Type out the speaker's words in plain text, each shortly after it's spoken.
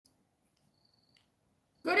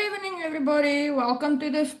everybody. Welcome to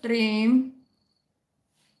the stream.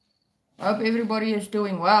 Hope everybody is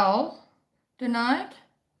doing well tonight.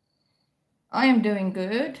 I am doing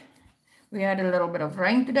good. We had a little bit of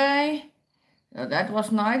rain today. So that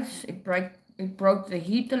was nice. It broke the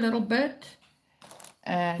heat a little bit.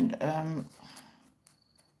 And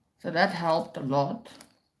so that helped a lot,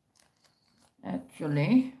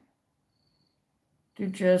 actually, to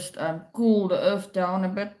just cool the earth down a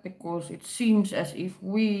bit, because it seems as if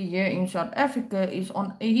we here in South Africa is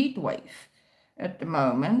on a heat wave at the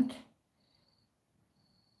moment.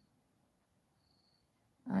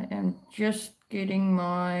 I am just getting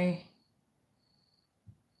my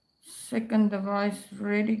second device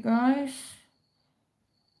ready, guys,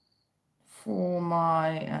 for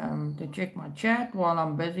my to check my chat while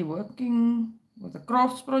I'm busy working with the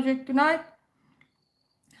crafts project tonight.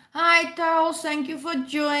 Hi Tals, thank you for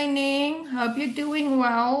joining. Hope you're doing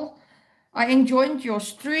well. I enjoyed your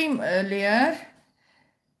stream earlier.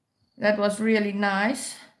 That was really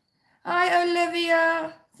nice. Hi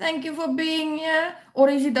Olivia, thank you for being here. Or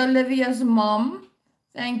is it Olivia's mom?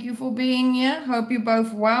 Thank you for being here. Hope you're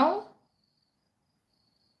both well.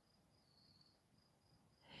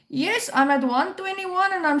 Yes, I'm at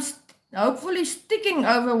 121 and I'm hopefully sticking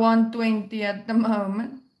over 120 at the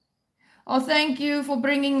moment. Oh, thank you for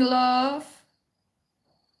bringing love.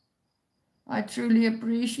 I truly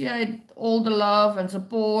appreciate all the love and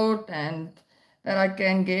support and that I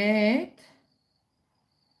can get.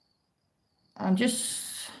 I'm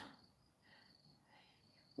just...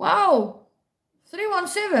 Wow!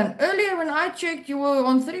 317. Earlier when I checked, you were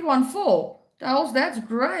on 314. Tals, that's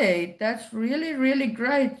great. That's really, really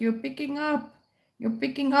great. You're picking up. You're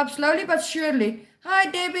picking up slowly but surely. Hi,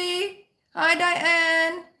 Debbie. Hi,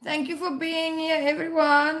 Diane. Thank you for being here,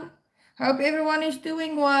 everyone. Hope everyone is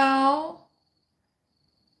doing well.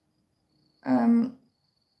 I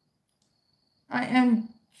am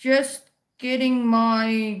just getting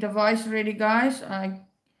my device ready, guys. I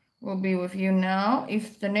will be with you now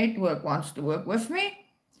if the network wants to work with me.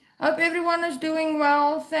 Hope everyone is doing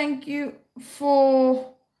well. Thank you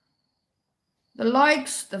for the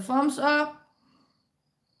likes, the thumbs up.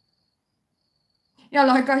 Yeah,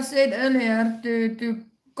 like I said earlier to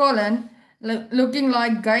Colin, looking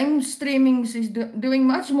like game streamings is doing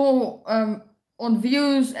much more on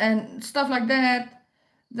views and stuff like that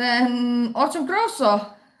than arts and crafts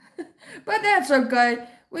are. But that's okay.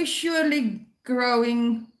 We're surely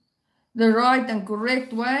growing the right and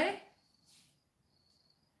correct way.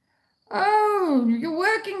 Oh, you're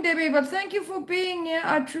working, Debbie, but thank you for being here.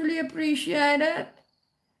 I truly appreciate it.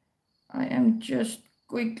 I am just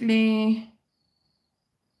quickly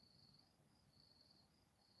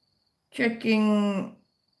checking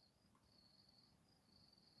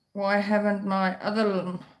why haven't my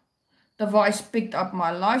other device picked up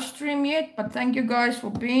my live stream yet, but thank you guys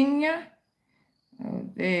for being here. Oh,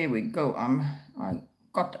 there we go. I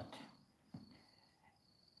got it.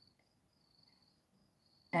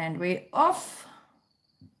 And we're off.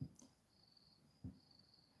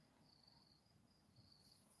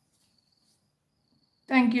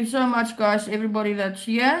 Thank you so much, guys, everybody that's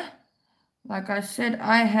here. Like I said,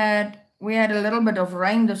 we had a little bit of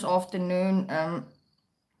rain this afternoon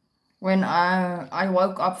when I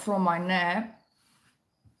woke up from my nap.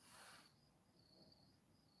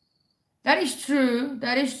 That is true.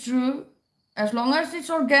 That is true. As long as it's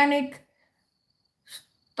organic,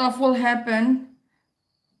 stuff will happen.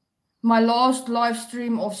 My last live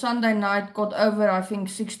stream of Sunday night got over, I think,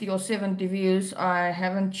 60 or 70 views. I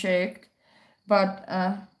haven't checked. But,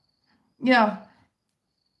 yeah.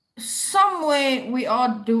 Somewhere we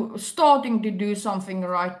are starting to do something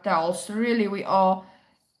right, Tals. Really, we are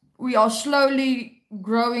slowly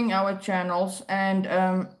growing our channels, and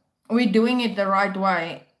we're doing it the right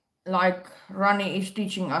way, like Rani is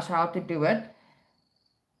teaching us how to do it.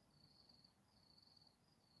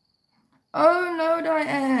 Oh no,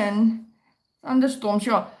 Diane. Thunderstorms,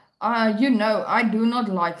 sure. You know, I do not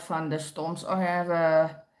like thunderstorms.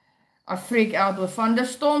 I freak out with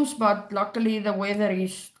thunderstorms, but luckily the weather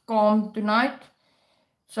is calm tonight,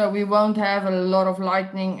 so we won't have a lot of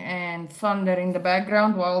lightning and thunder in the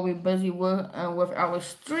background while we're busy with our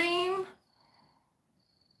stream.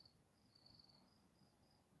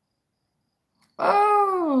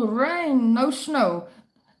 Oh, rain, no snow.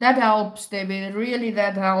 That helps, Debbie. Really,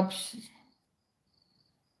 that helps.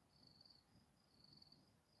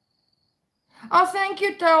 Oh, thank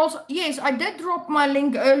you, Tals. Yes, I did drop my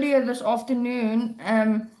link earlier this afternoon.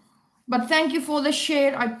 But thank you for the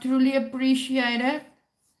share. I truly appreciate it.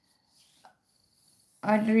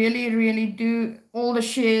 I really, really do. All the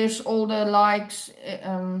shares, all the likes,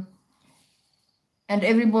 and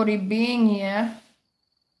everybody being here.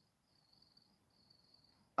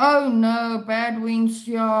 Oh no, bad winds,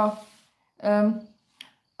 yeah.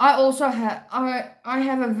 I also have I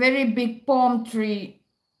have a very big palm tree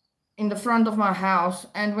in the front of my house,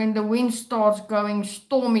 and when the wind starts going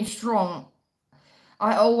stormy strong,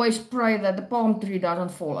 I always pray that the palm tree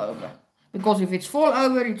doesn't fall over, because if it's fall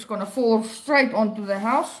over, it's gonna fall straight onto the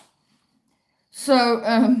house. So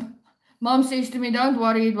Mom says to me, don't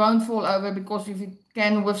worry, it won't fall over, because if it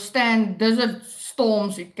can withstand desert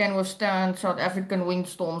storms, it can withstand South African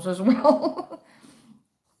windstorms as well.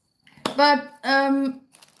 But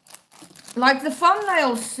like the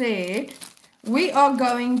thumbnail said, we are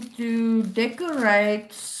going to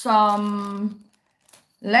decorate some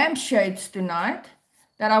lampshades tonight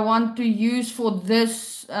that I want to use for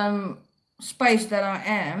this space that I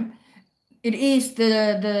am. It is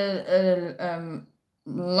the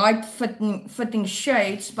light fitting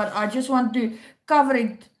shades, but I just want to cover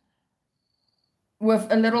it with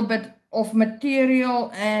a little bit of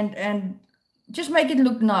material and just make it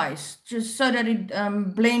look nice, just so that it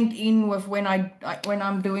blend in with when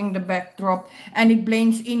I'm doing the backdrop, and it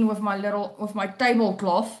blends in with my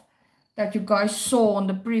tablecloth that you guys saw on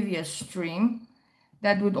the previous stream.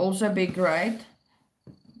 That would also be great.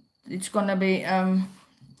 It's gonna be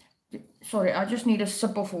sorry, I just need a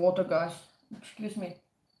sip of water, guys, excuse me.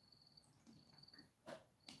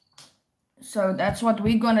 So that's what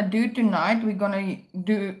we're gonna do tonight. We're gonna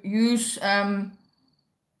use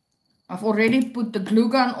I've already put the glue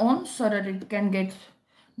gun on so that it can get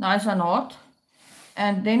nice and hot.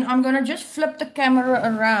 And then I'm going to just flip the camera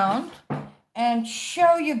around and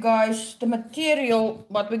show you guys the material,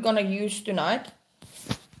 what we're going to use tonight.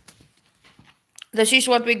 This is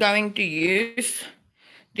what we're going to use.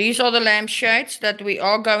 These are the lampshades that we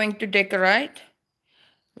are going to decorate.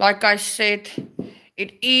 Like I said,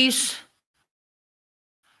 it is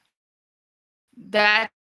that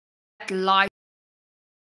light.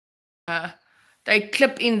 They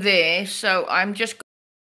clip in there, so I'm just...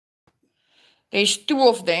 There's two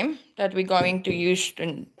of them that we're going to use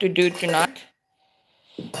to do tonight.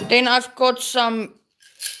 Then I've got some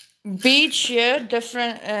beads here,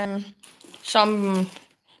 different, some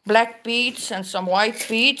black beads and some white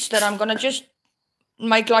beads that I'm gonna just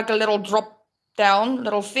make like a little drop down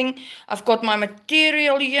little thing. I've got my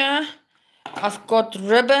material here. I've got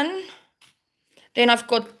ribbon. Then I've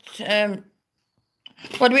got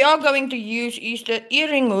what we are going to use is the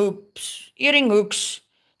earring hooks,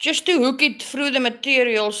 just to hook it through the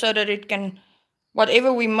material so that it can,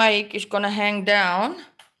 whatever we make is gonna hang down.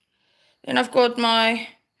 Then I've got my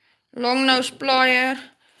long nose plier,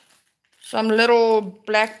 some little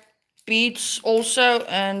black beads also,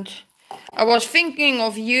 and I was thinking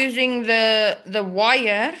of using the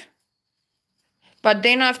wire, but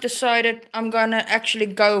then I've decided I'm gonna actually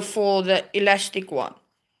go for the elastic one.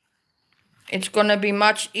 It's gonna be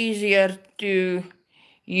much easier to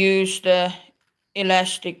use the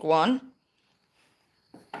elastic one.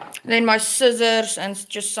 Then my scissors and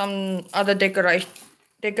just some other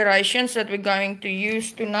decorations that we're going to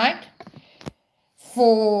use tonight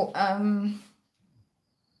for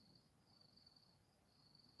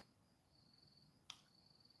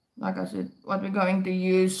like I said, what we're going to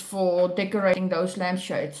use for decorating those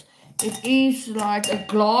lampshades. It is like a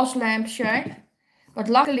glass lampshade, but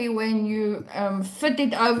luckily when you fit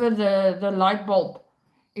it over the light bulb,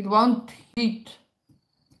 it won't heat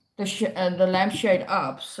the lampshade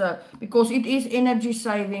up. So because it is energy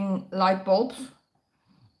saving light bulbs.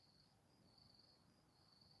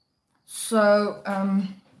 So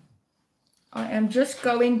I am just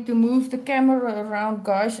going to move the camera around,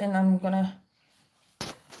 guys, and I'll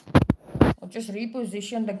just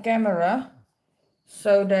reposition the camera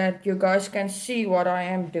so that you guys can see what I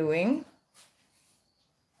am doing.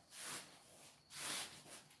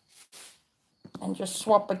 And just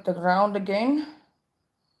swap it around again.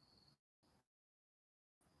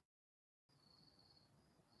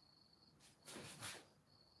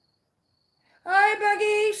 Hi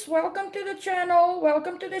Buggies, welcome to the channel,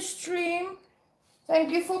 welcome to the stream.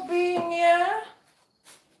 Thank you for being here.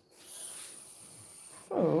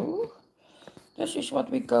 So, this is what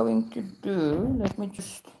we're going to do. Let me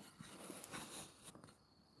just...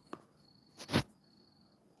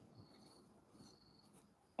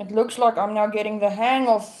 It looks like I'm now getting the hang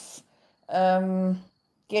of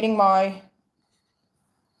getting my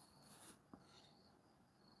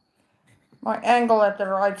angle at the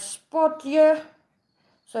right spot here,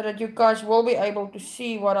 so that you guys will be able to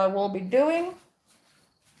see what I will be doing.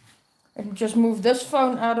 And just move this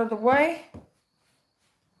phone out of the way.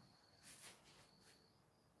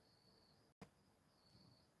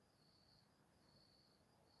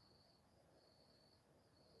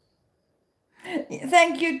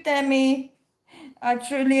 Thank you, Tammy. I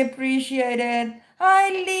truly appreciate it. Hi,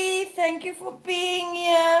 Lee. Thank you for being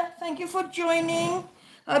here. Thank you for joining.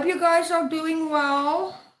 Hope you guys are doing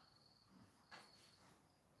well.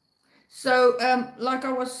 So, like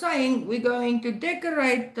I was saying, we're going to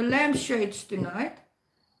decorate the lampshades tonight.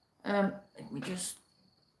 Let me just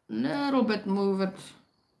a little bit move it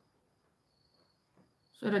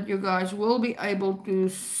so that you guys will be able to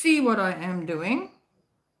see what I am doing.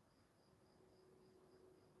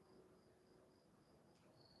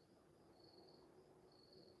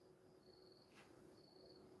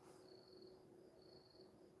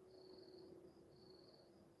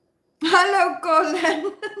 Hello,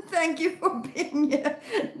 Colin. Thank you for being here.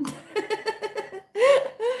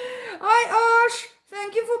 Hi, Ash.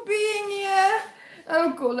 Thank you for being here.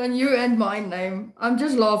 Oh, Colin, you and my name. I'm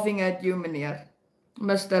just laughing at you, meneer.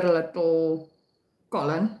 Mr. Little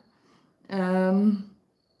Colin.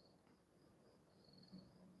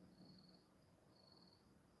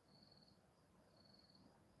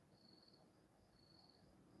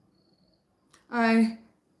 I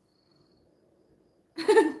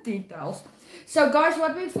details. So guys,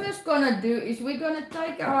 what we're first gonna do is we're gonna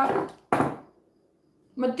take our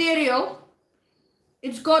material.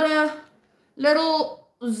 It's got a little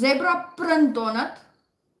zebra print on it.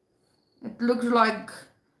 It looks like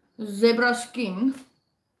zebra skin.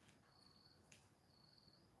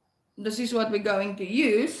 This is what we're going to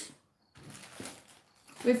use.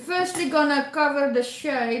 We're firstly gonna cover the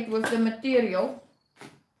shade with the material,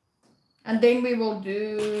 and then we will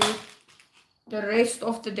do the rest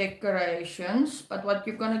of the decorations. But what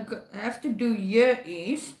you're gonna have to do here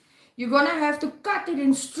is you're gonna have to cut it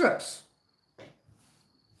in strips.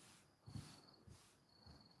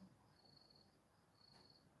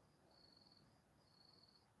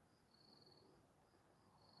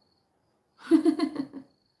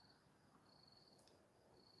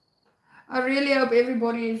 I really hope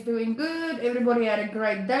everybody is doing good. Everybody had a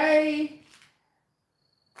great day.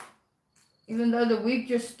 Even though the week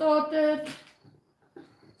just started.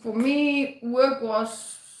 For me, work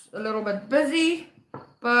was a little bit busy,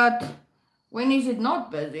 but when is it not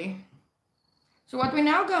busy? So what we're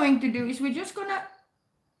now going to do is I just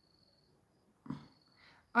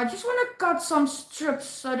want to cut some strips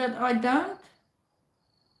so that I don't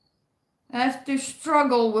have to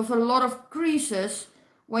struggle with a lot of creases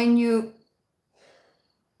when you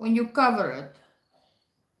cover it.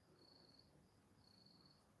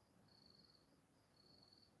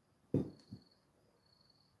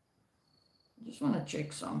 Just want to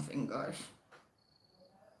check something, guys.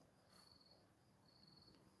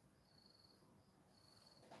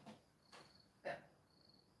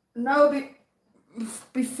 No,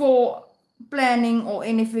 before planning or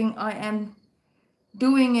anything, I am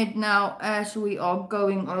doing it now as we are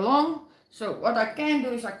going along. So what I can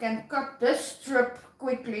do is I can cut this strip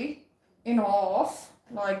quickly in half,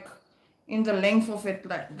 like in the length of it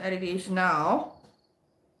that it is now.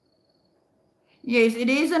 Yes, it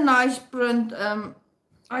is a nice print.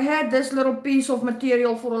 I had this little piece of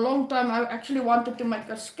material for a long time. I actually wanted to make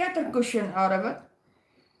a scatter cushion out of it.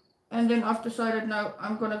 And then I've decided now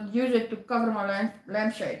I'm going to use it to cover my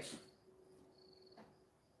lampshades.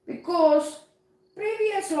 Because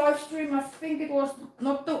previous live stream, I think it was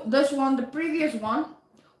not this one, the previous one,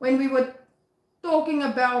 when we were talking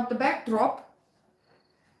about the backdrop,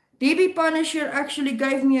 DB Punisher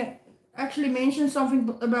actually mentioned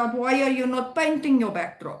something about why are you not painting your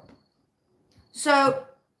backdrop. So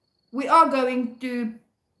we are going to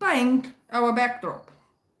paint our backdrop.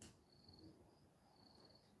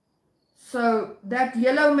 So that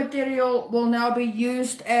yellow material will now be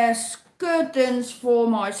used as curtains for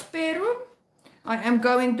my spare room. I am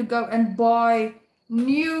going to go and buy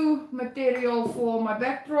new material for my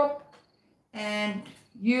backdrop and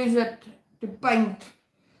use it to paint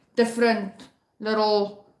different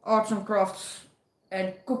little arts and crafts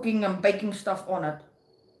and cooking and baking stuff on it.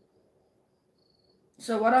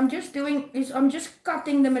 So what I'm just doing is I'm just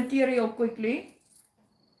cutting the material quickly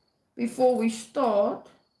before we start.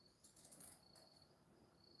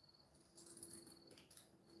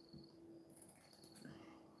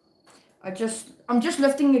 I'm just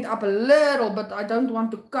lifting it up a little, but I don't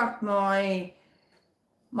want to cut my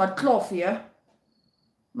cloth here.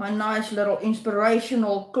 My nice little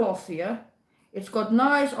inspirational cloth here. It's got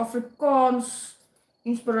nice Afrikaans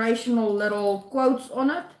inspirational little quotes on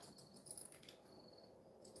it,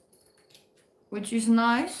 which is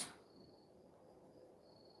nice.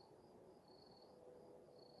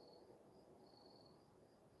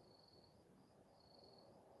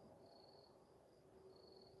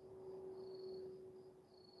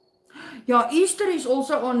 Yeah, Easter is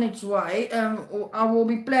also on its way. I will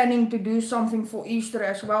be planning to do something for Easter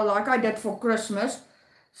as well, like I did for Christmas.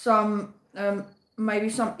 Some maybe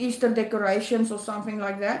some Easter decorations or something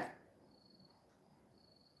like that.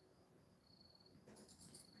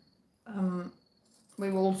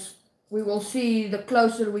 We will see the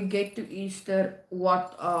closer we get to Easter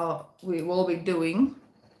what we will be doing.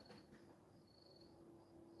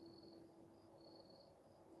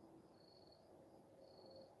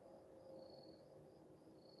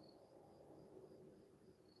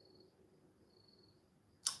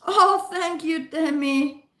 Oh, thank you,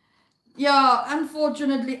 Tammy. Yeah,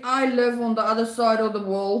 unfortunately, I live on the other side of the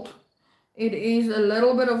world. It is a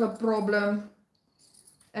little bit of a problem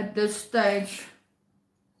at this stage,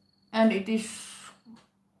 and it is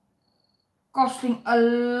costing a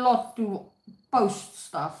lot to post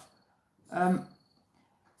stuff. I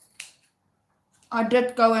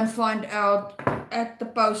did go and find out at the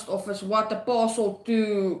post office what the parcel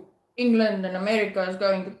to England and America is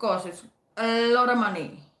going to cost. It's a lot of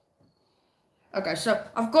money. Okay, so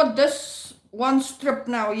I've got this one strip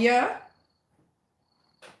now here.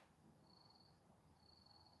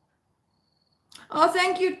 Oh,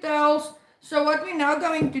 thank you, Tels. So what we're now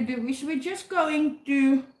going to do is we're just going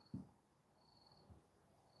to...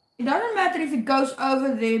 It doesn't matter if it goes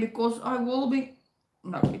over there because I will be...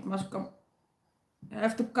 No, it must come... I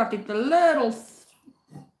have to cut it a little...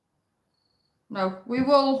 No, we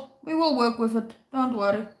will work with it. Don't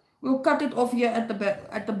worry. We'll cut it off here at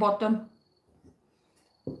the bottom.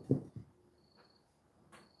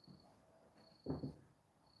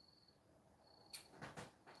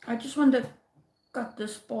 I just want to cut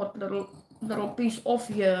this part little piece off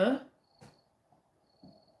here.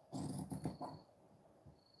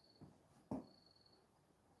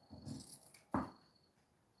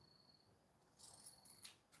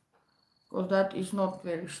 Because that is not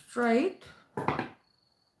very straight.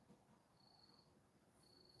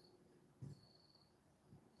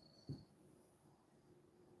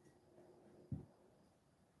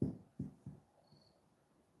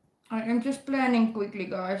 I am just planning quickly,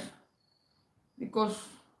 guys, because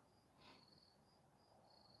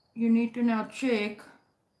you need to now check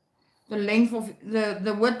the length of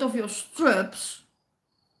the width of your strips.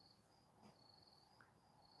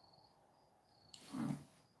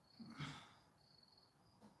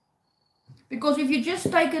 Because if you just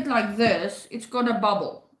take it like this, it's gonna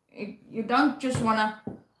bubble. You don't just wanna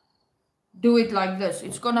do it like this.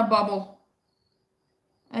 It's gonna bubble.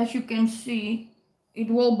 As you can see, it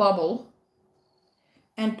will bubble.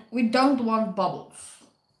 And we don't want bubbles.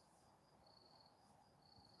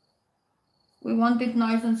 We want it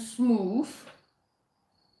nice and smooth.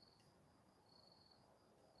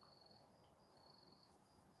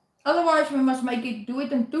 Otherwise, we must do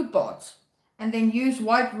it in two parts. And then use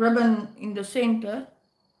white ribbon in the center.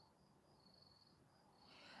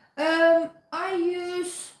 I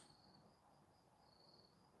use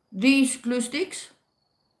these glue sticks.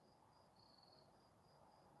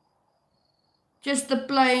 Just the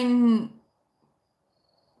plain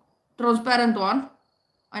transparent one.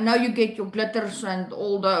 I know you get your glitters and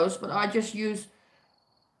all those, but I just use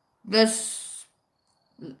this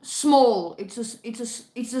small. It's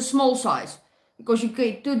a small size because you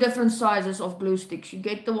get two different sizes of glue sticks. You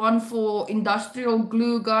get the one for industrial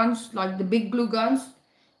glue guns, like the big glue guns,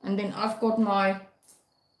 and then I've got my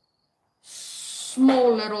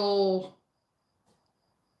small little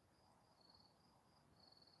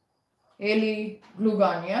heli glue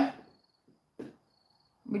gun, yeah,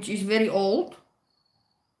 which is very old.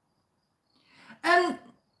 And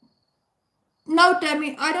no,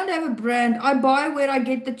 Tammy, I don't have a brand. I buy where I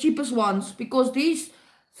get the cheapest ones because these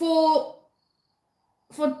for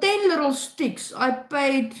 10 little sticks I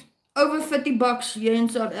paid over $50 here in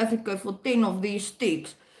South Africa for 10 of these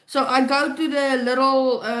sticks. So I go to the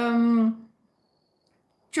little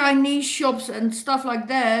Chinese shops and stuff like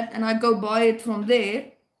that, and I go buy it from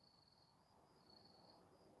there.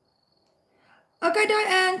 Okay,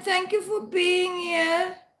 Diane, thank you for being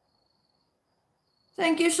here.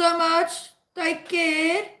 Thank you so much. Take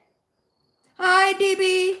care. Hi,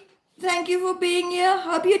 DB. Thank you for being here.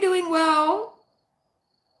 Hope you're doing well.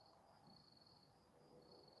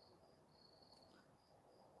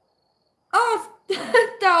 Oh,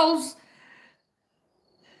 towels.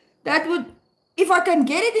 That would, if I can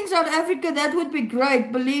get it in South Africa, that would be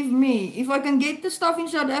great. Believe me. If I can get the stuff in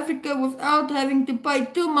South Africa without having to pay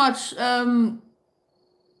too much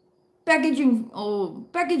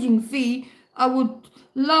packaging fee, I would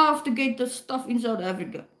love to get the stuff in South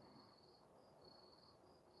Africa.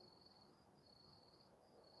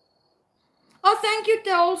 Oh, thank you,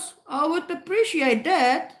 Tels. I would appreciate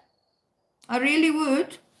that. I really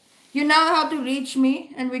would. You know how to reach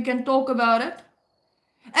me and we can talk about it.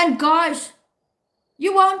 And guys,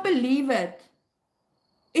 you won't believe it.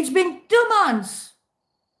 It's been 2 months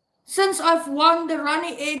since I've won the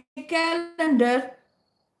Runny Egg calendar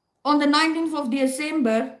on the 19th of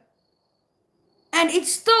December, and I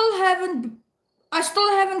still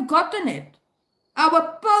haven't gotten it.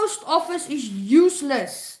 Our post office is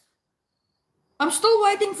useless. I'm still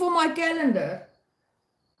waiting for my calendar.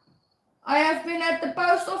 I have been at the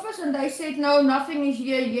post office and they said no, nothing is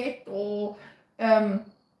here yet, or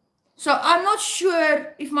so I'm not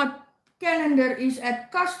sure if my calendar is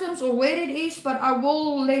at customs or where it is, but I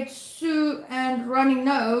will let Sue and Ronnie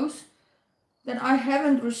knows that I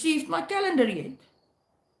haven't received my calendar yet.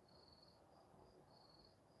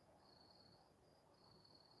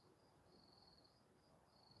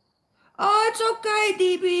 Oh, it's okay,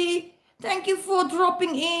 DB. Thank you for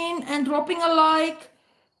dropping in and dropping a like.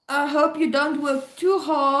 I hope you don't work too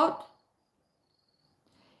hard.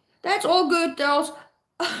 That's all good, Dels.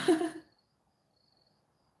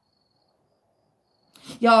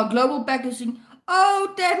 Yeah, global packaging.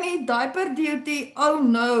 Oh, Tammy, diaper duty. Oh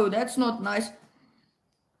no, that's not nice.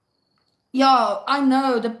 Yeah, I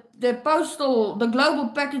know the global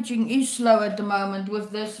packaging is slow at the moment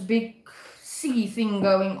with this big sea thing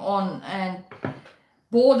going on and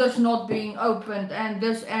borders not being opened and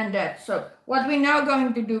this and that. So what we're now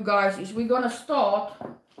going to do, guys, is we're gonna start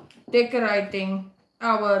decorating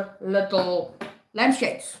our little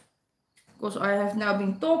lampshades. Because I have now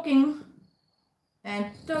been talking and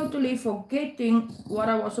totally forgetting what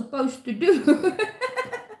I was supposed to do.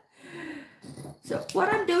 So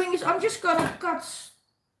what I'm doing is I'm just gonna cut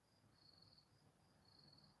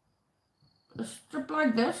a strip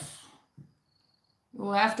like this.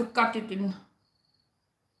 You'll have to cut it in.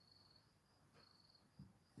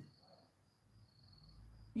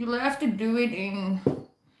 You'll have to do it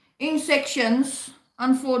in sections,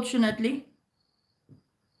 unfortunately.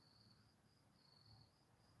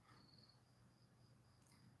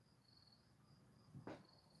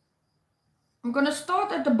 I'm gonna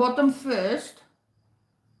start at the bottom first,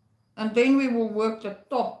 and then we will work the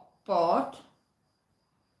top part.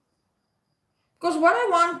 Because what I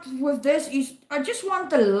want with this is, I just want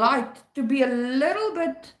the light to be a little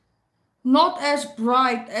bit not as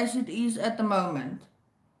bright as it is at the moment.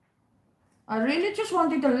 I really just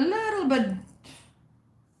want it a little bit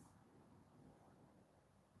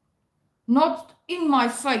not in my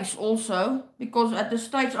face also, because at the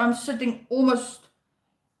stage I'm sitting almost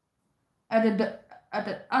at the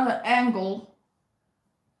other angle.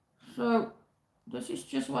 So this is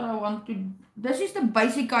just what I want to, this is the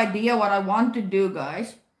basic idea what I want to do,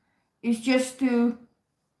 guys, is just to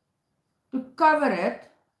cover it.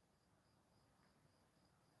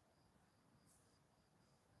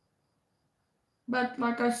 But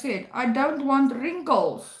like I said, I don't want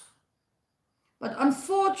wrinkles. But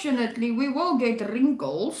unfortunately, we will get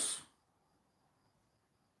wrinkles.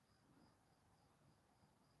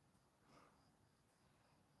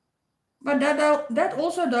 But that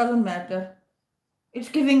also doesn't matter. It's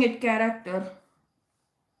giving it character.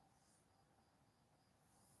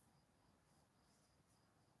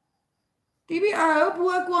 TB, I hope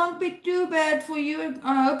work won't be too bad for you.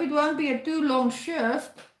 I hope it won't be a too long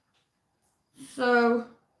shift. So,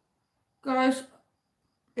 guys,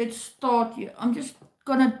 let's start here. I'm just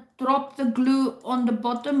gonna drop the glue on the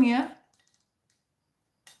bottom here.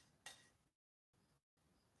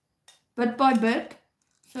 Bit by bit.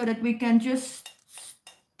 So that we can just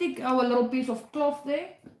stick our little piece of cloth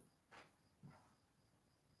there.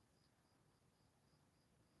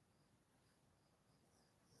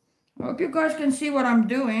 I hope you guys can see what I'm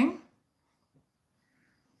doing.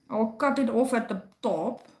 I'll cut it off at the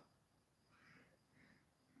top.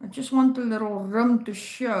 I just want the little rim to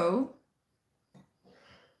show.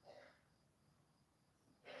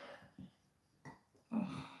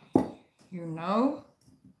 You know.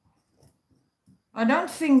 I don't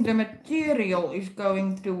think the material is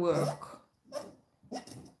going to work.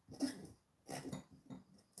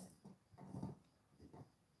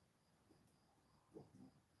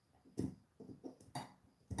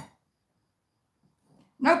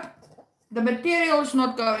 Nope, the material is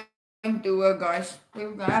not going to work, guys.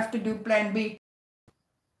 We're gonna have to do plan B.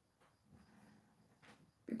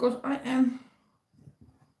 Because I am...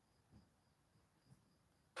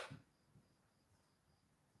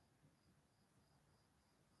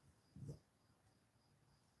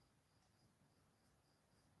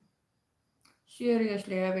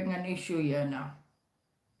 seriously having an issue here now.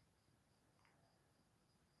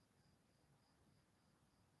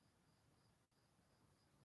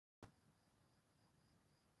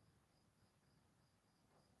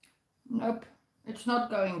 Nope, it's not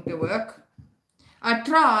going to work. I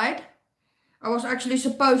tried. I was actually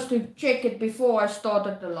supposed to check it before I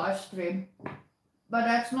started the live stream. But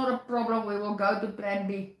that's not a problem. We will go to plan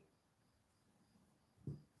B.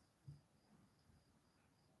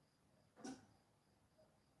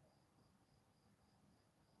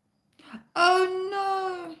 Oh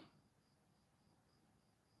no!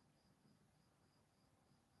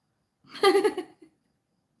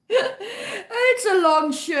 It's a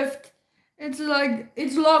long shift. It's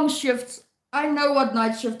long shifts. I know what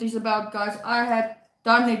night shift is about, guys. I had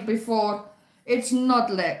done it before. It's not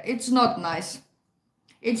nice.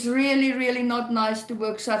 It's really, really not nice to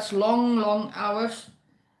work such long hours.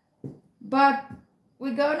 But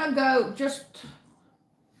we're gonna go just...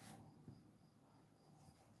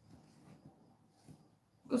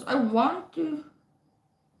 because I want to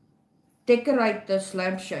decorate the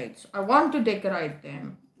lampshades. I want to decorate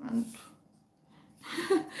them. And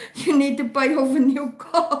you need to pay off a new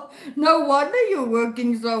car. No wonder you're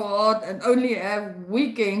working so hard and only have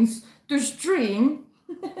weekends to stream.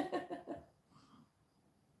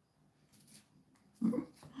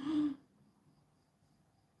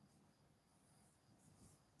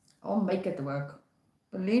 I'll make it work.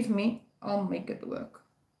 Believe me, I'll make it work.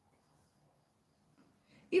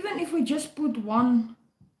 Even if we just put one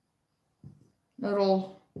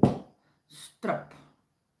little strip.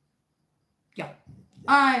 Yeah,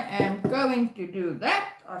 I am going to do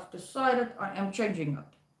that. I've decided I am changing it.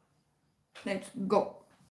 Let's go.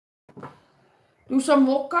 Do some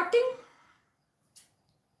more cutting.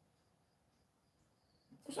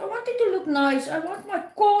 Because I want it to look nice. I want my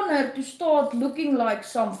corner to start looking like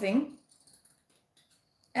something.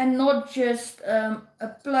 And not just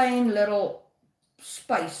a plain little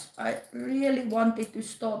space. I really want it to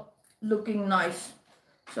start looking nice.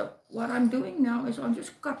 So what I'm doing now is I'm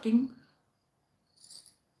just cutting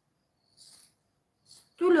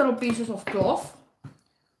 2 little pieces of cloth.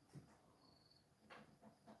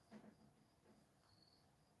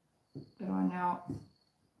 That I now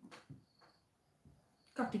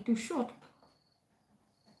cut it too short.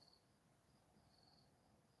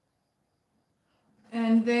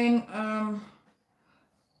 And then,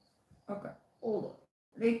 okay, hold on.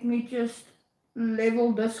 Let me just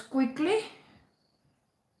level this quickly.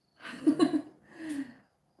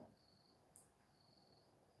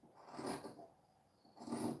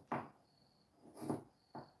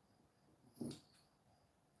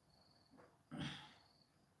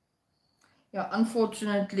 Yeah,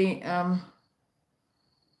 unfortunately, I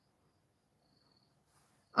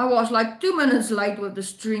was like 2 minutes late with the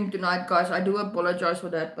stream tonight, guys. I do apologize for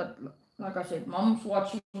that, but like I said, Mom's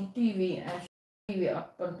watching TV and TV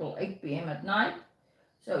up until 8 p.m. at night.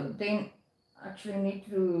 So then I actually need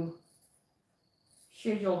to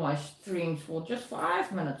schedule my streams for just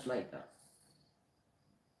 5 minutes later.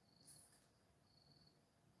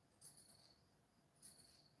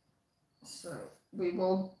 So we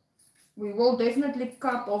will definitely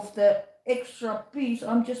cut off the extra piece.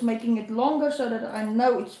 I'm just making it longer so that I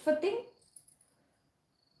know it's fitting.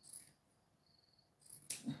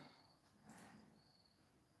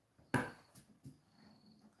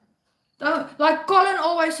 Don't, like Colin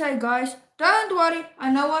always say, guys, don't worry,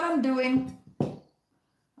 I know what I'm doing.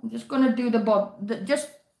 I'm just gonna do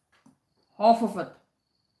just half of it.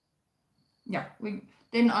 Yeah,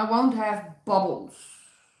 then I won't have bubbles.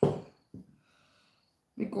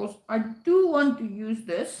 Because I do want to use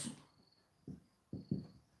this.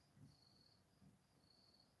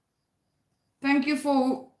 Thank you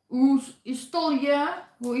for who is still here,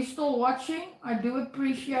 who is still watching. I do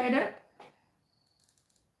appreciate it.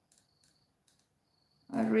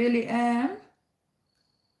 I really am.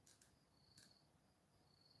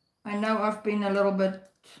 I know I've been a little bit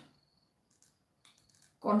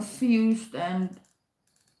confused and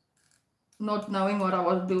not knowing what I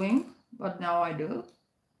was doing, but now I do.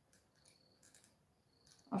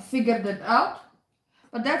 I figured it out.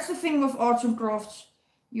 But that's the thing with arts and crafts.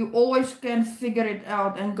 You always can figure it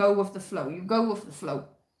out and go with the flow. You go with the flow.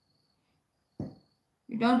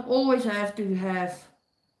 You don't always have to have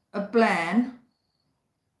a plan.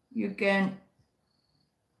 You can...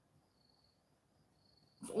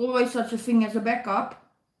 There's always such a thing as a backup.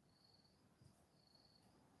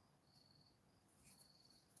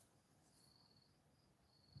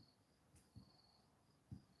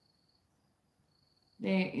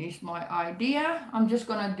 There is my idea. I'm just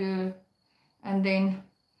gonna do, and then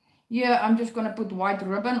here I'm just gonna put white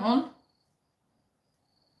ribbon on.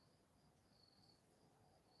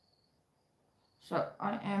 So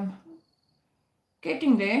I am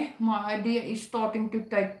getting there. My idea is starting to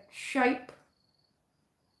take shape.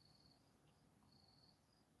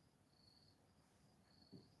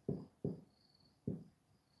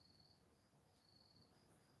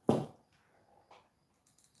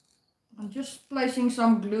 I'm just placing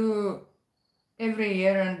some glue every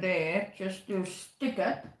here and there just to stick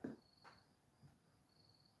it.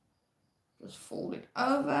 Just fold it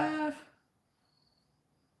over.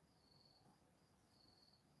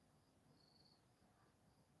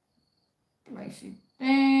 Place it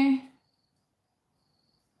there.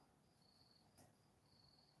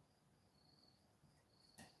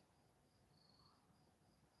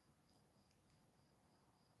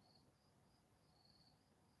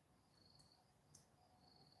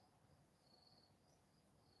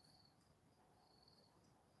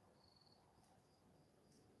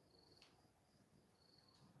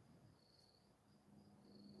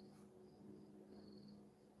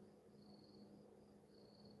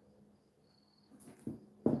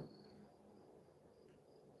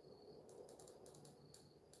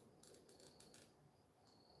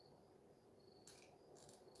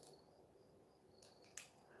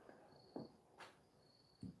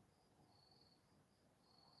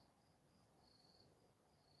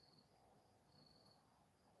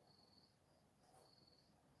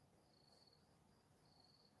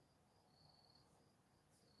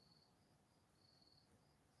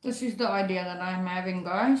 This is the idea that I'm having,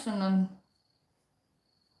 guys, and then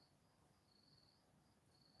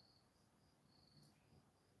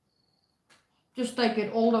just take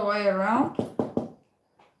it all the way around.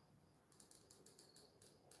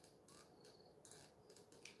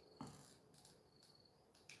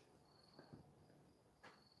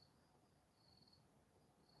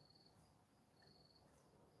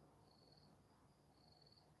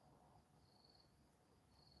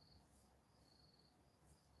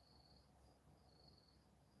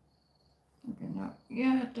 Okay, now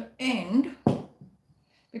here at the end,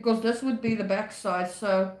 because this would be the back side,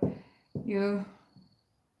 so you're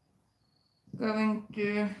going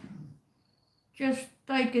to just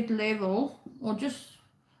take it level or just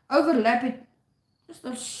overlap it just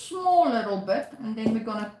a small little bit, and then we're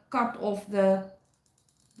going to cut off the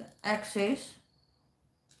excess.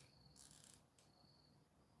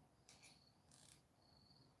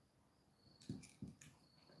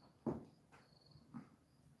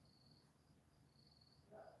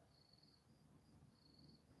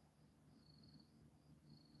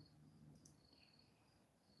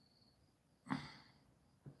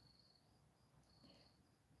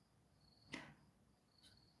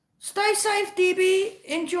 Stay safe, DB.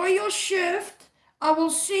 Enjoy your shift. I will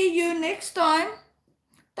see you next time.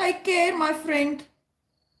 Take care, my friend.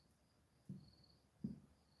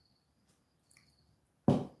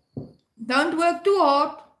 Don't work too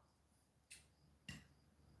hard.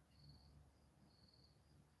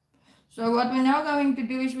 So what we're now going to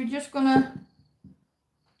do is we're just going to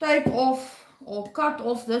take off or cut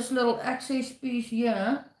off this little excess piece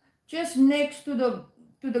here, just next to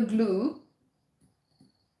the glue.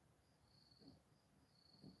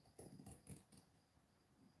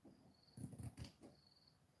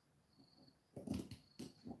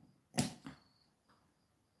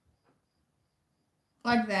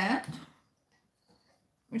 Like that.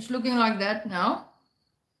 It's looking like that now.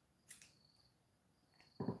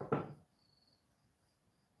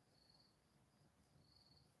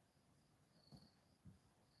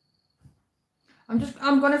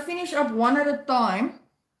 I'm going to finish up one at a time.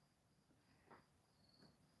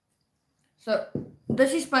 So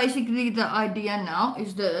this is basically the idea now,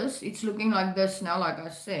 is this. It's looking like this now, like I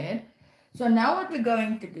said. So now what we're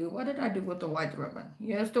going to do, what did I do with the white ribbon?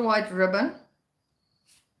 Here's the white ribbon.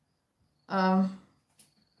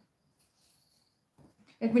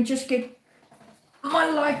 Let me just get my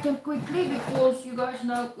lighter quickly, because you guys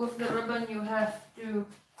know with the ribbon you have to,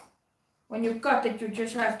 when you cut it, you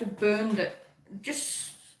just have to burn the,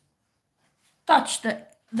 just touch the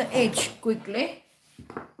edge quickly.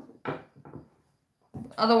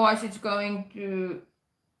 Otherwise it's going to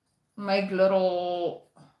make little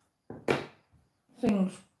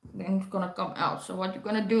things, then it's gonna come out. So what you're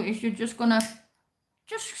gonna do is you're just gonna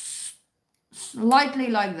just lightly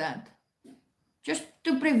like that, just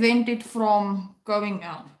to prevent it from going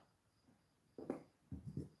out.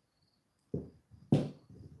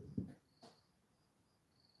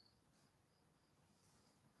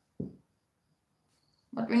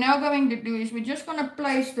 What we're now going to do is we're just going to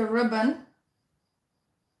place the ribbon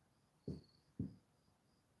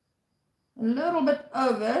a little bit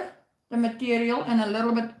over the material and a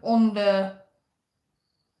little bit on the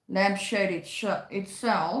lampshade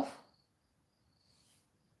itself.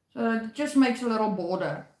 So it just makes a little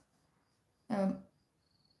border.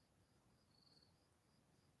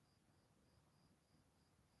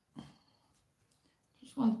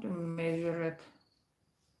 Just want to measure it.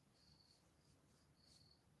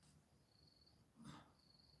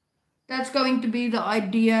 that's going to be the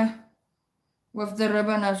idea with the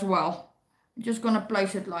ribbon as well. I'm just going to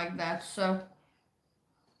place it like that. So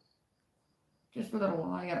just put a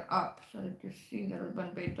wire up so that you see the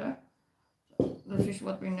ribbon better. So this is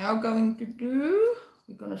what we're now going to do.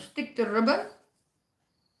 We're going to stick the ribbon.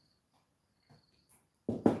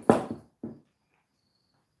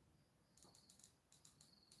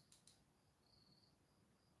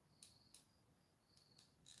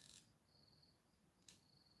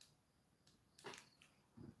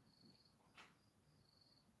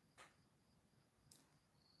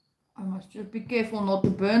 I must just be careful not to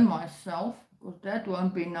burn myself, because that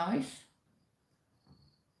won't be nice.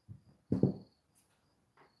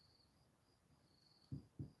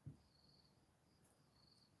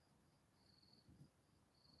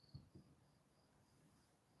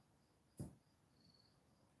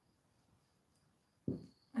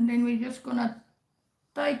 And then we're just gonna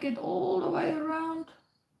take it all the way around.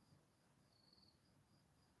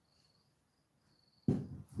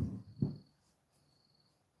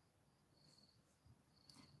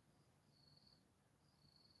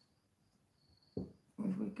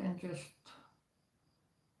 If we can just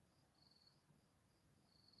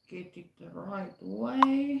get it the right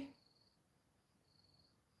way.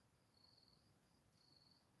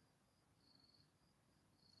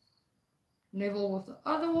 Level with the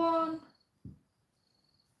other one.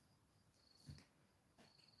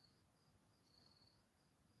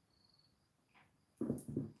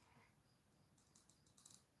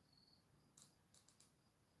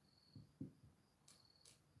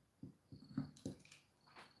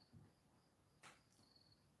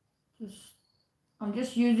 I'm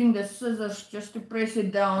just using the scissors just to press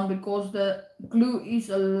it down because the glue is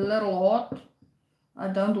a little hot. I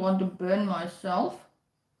don't want to burn myself.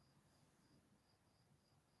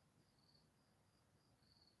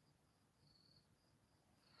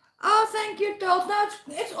 Oh, thank you, Tels. No,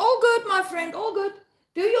 it's all good, my friend, all good.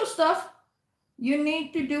 Do your stuff. You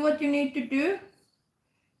need to do what you need to do.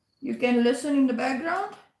 You can listen in the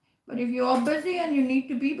background, but if you are busy and you need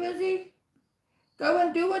to be busy, go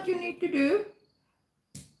and do what you need to do.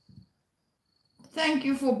 Thank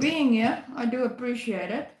you for being here. I do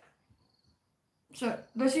appreciate it. So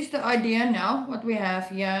this is the idea now. What we have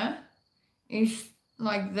here is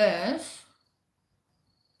like this.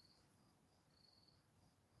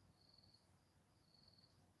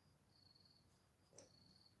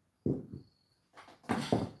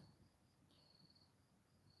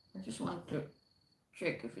 I just want to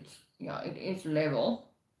check if it's, yeah, it is level.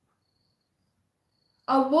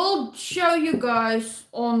 I will show you guys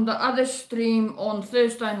on the other stream on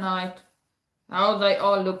Thursday night how they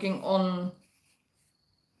are looking on.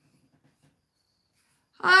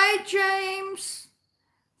 Hi James,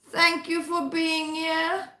 thank you for being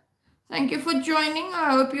here. Thank you for joining.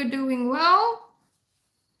 I hope you're doing well.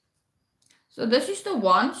 So this is the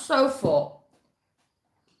one so far.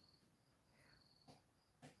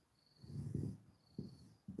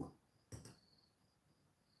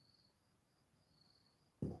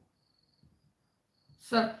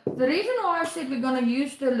 So the reason why I said we're going to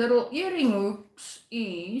use the little earring hooks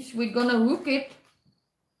is we're going to hook it.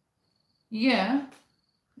 Yeah,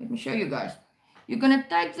 let me show you guys. You're going to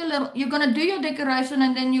take the little, you're going to do your decoration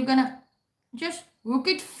and then you're going to just hook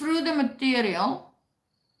it through the material.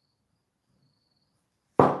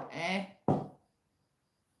 And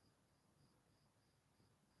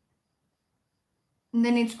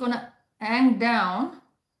then it's going to hang down.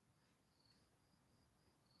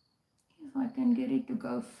 If I can get it to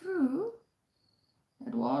go through,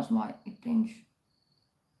 that was my intention,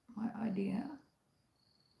 my idea.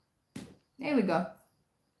 There we go.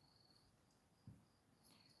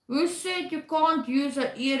 Who said you can't use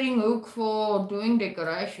an earring hook for doing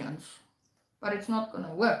decorations? But it's not going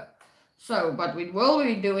to work. So, what we will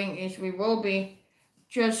be doing is we will be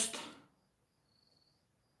just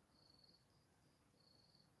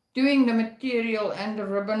doing the material and the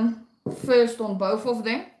ribbon first on both of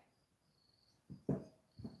them.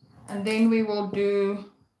 And then we will do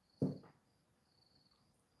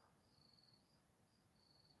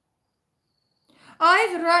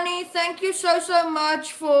Hi Ronnie, thank you so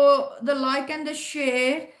much for the like and the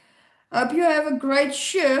share. Hope you have a great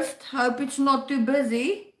shift. Hope it's not too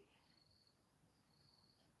busy.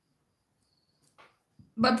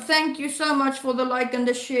 But thank you so much for the like and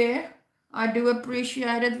the share. I do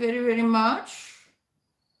appreciate it very much.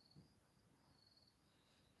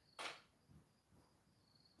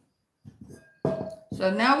 So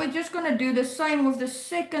now we're just going to do the same with the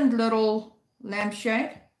second little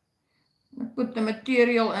lampshade. Put the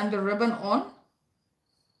material and the ribbon on.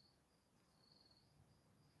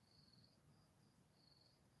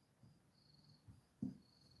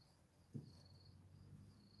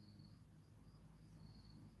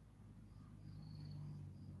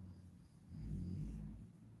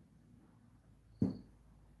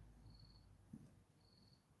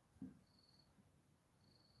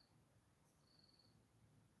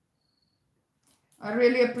 I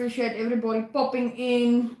really appreciate everybody popping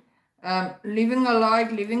in, leaving a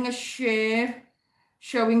like, leaving a share,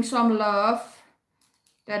 showing some love.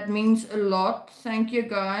 That means a lot. Thank you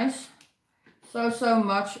guys so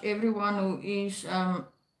much, everyone who is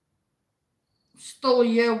still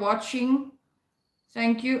here watching.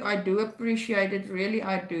 Thank you. I do appreciate it, really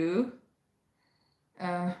I do.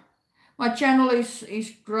 My channel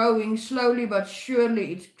is growing slowly but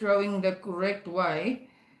surely. It's growing the correct way.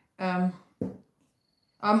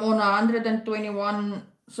 I'm on 121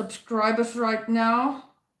 subscribers right now.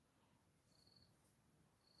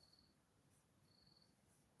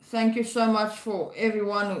 Thank you so much for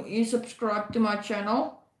everyone who is subscribed to my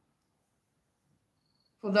channel.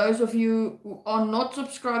 For those of you who are not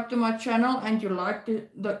subscribed to my channel and you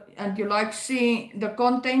like seeing the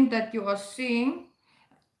content that you are seeing,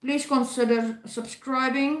 please consider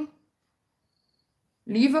subscribing.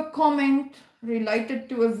 Leave a comment related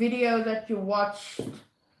to a video that you watched.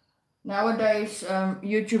 Nowadays,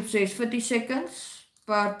 YouTube says 30 seconds,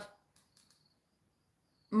 but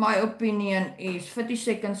my opinion is 30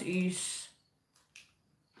 seconds is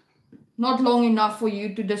not long enough for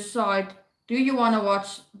you to decide, do you want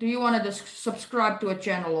to subscribe to a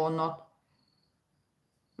channel or not?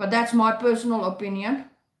 But that's my personal opinion.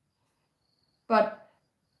 But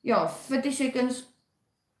yeah, 30 seconds.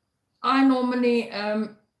 I normally,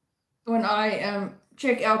 when I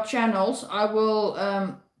check out channels, I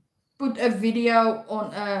will put a video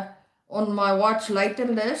on my watch later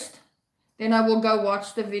list. Then I will go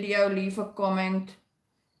watch the video, leave a comment,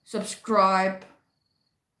 subscribe,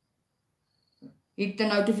 hit the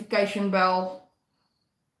notification bell,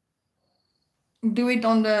 do it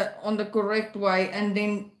on the correct way, and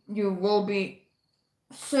then you will be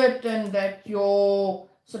certain that your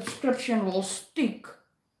subscription will stick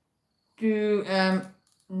to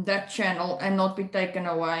that channel and not be taken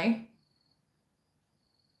away.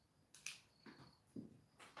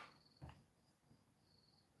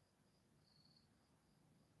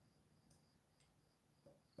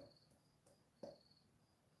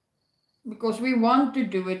 Because we want to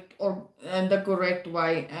do it the correct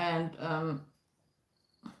way, and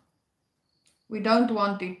we don't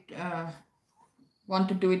want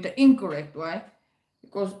to do it the incorrect way,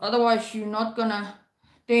 because otherwise you're not gonna,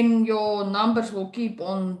 then your numbers will keep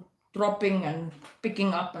on dropping and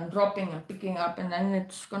picking up and dropping and picking up, and then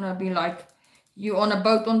it's gonna be like you on a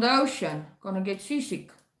boat on the ocean, gonna get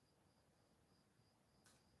seasick.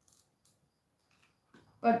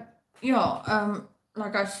 But yeah,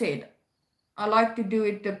 like I said, I like to do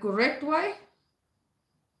it the correct way,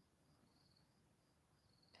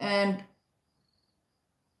 and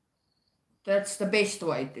that's the best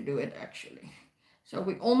way to do it actually. So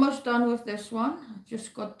we're almost done with this one. I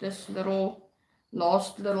just got this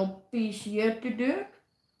last little piece here to do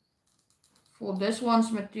for this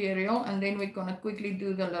one's material, and then we're gonna quickly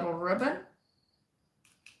do the little ribbon.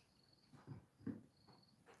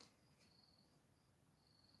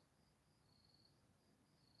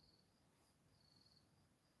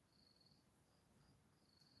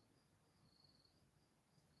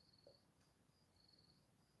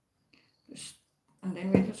 And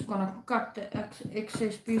then we're just gonna cut the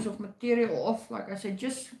excess piece of material off, like I said,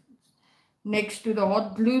 just next to the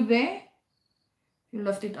hot glue there. If you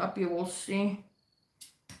lift it up, you will see.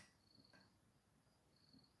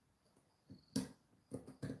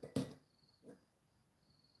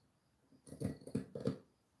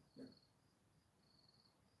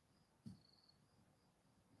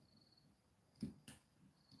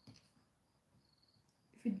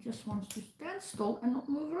 If it just wants to stand still and not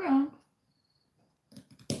move around.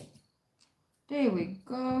 There we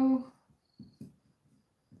go.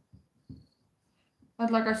 But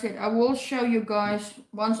like I said, I will show you guys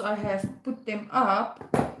once I have put them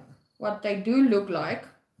up what they do look like.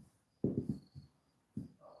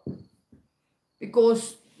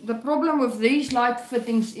 Because the problem with these light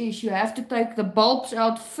fittings is you have to take the bulbs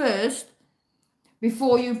out first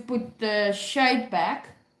before you put the shade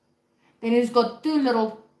back. Then it's got two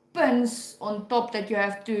little pins on top that you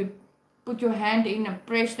have to put your hand in and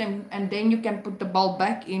press them, and then you can put the bulb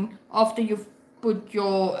back in after you've put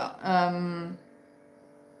your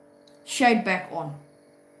shade back on.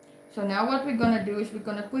 So now what we're going to do is we're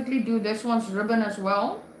going to quickly do this one's ribbon as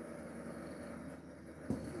well.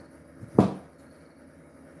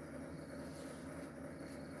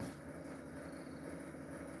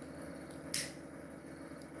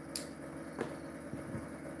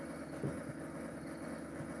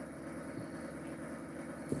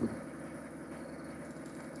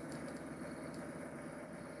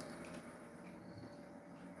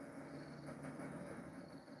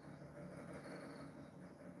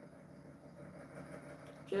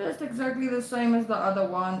 Just exactly the same as the other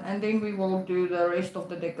one, and then we will do the rest of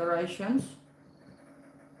the decorations.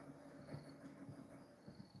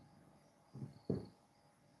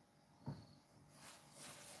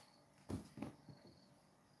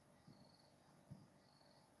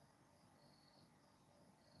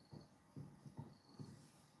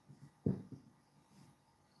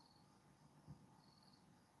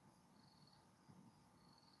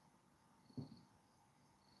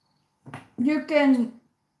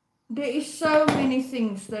 There is so many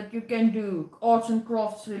things that you can do, arts and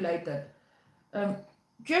crafts related.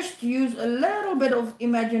 Just use a little bit of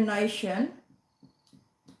imagination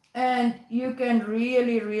and you can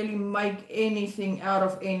really make anything out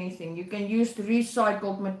of anything. You can use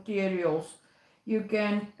recycled materials. You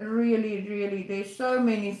can really, there's so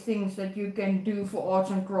many things that you can do for arts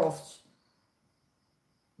and crafts.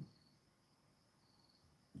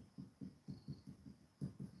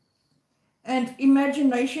 And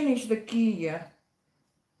imagination is the key here.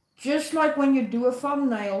 Just like when you do a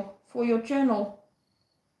thumbnail for your channel,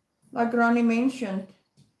 like Rani mentioned,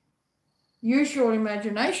 use your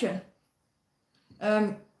imagination.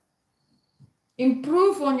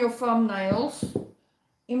 Improve on your thumbnails,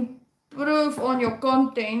 improve on your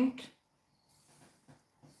content.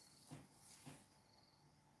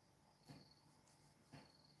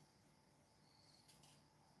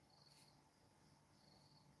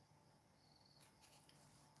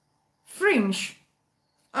 Fringe.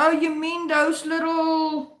 Oh, you mean those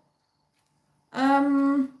little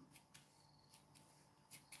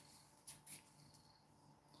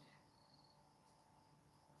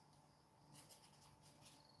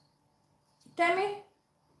Tammy,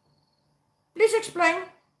 please explain.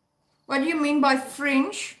 What do you mean by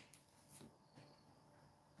fringe?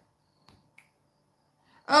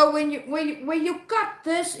 Oh, when you cut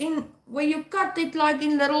this in, where you cut it like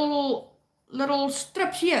in little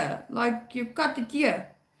strips here, like you cut it here,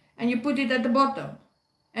 and you put it at the bottom,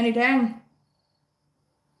 and it hangs.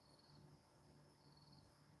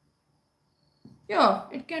 Yeah,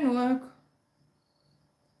 it can work.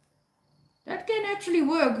 That can actually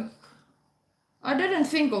work. I didn't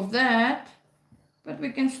think of that, but we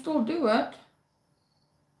can still do it.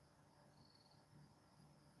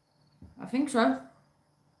 I think so.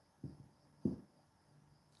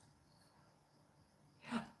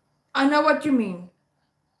 I know what you mean.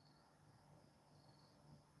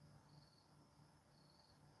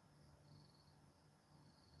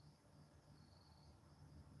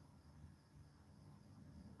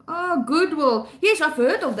 Oh, Goodwill. Yes, I've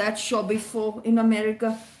heard of that shop before in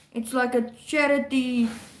America. It's like a charity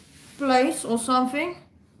place or something,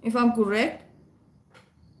 if I'm correct.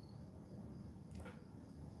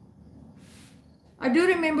 I do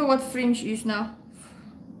remember what fringe is now.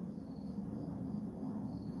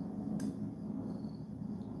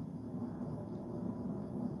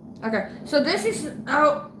 Okay, so this is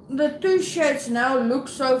how the two shades now look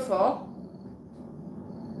so far.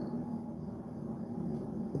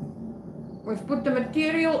 We've put the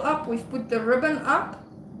material up, we've put the ribbon up.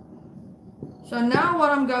 So now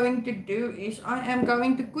what I'm going to do is I am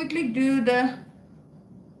going to quickly do the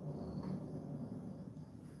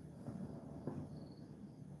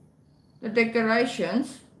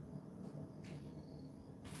decorations.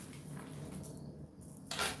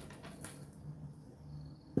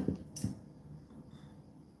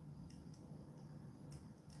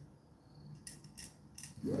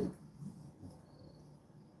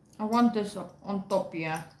 I want this up on top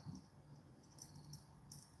here.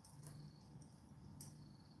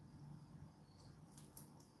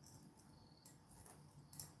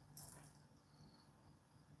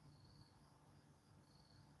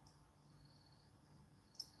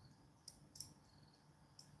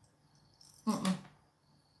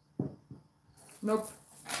 Nope,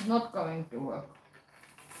 not going to work.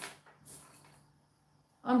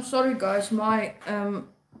 I'm sorry guys, my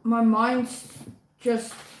mind's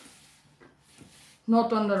just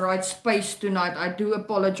not on the right space tonight. I do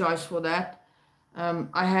apologize for that.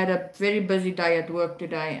 I had a very busy day at work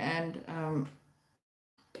today, and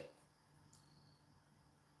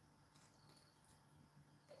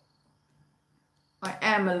I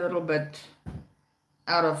am a little bit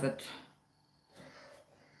out of it.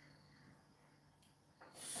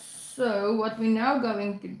 So what we're now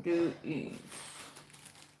going to do is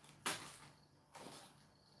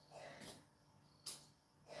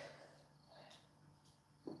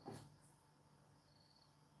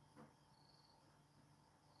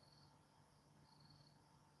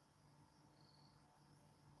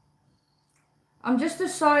I'm just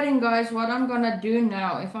deciding, guys, what I'm gonna do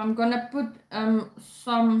now. If I'm gonna put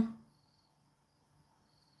some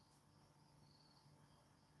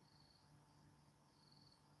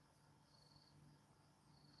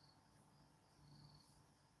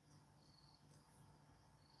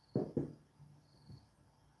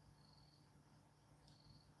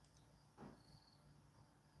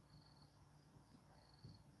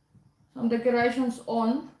some decorations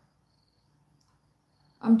on.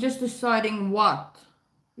 I'm just deciding what,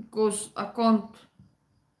 because I can't.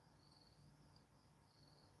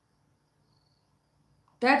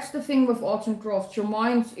 That's the thing with arts and crafts. Your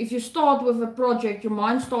mind, if you start with a project, your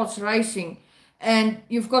mind starts racing and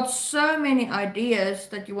you've got so many ideas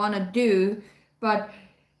that you want to do, but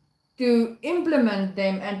to implement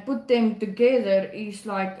them and put them together is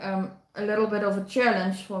like a little bit of a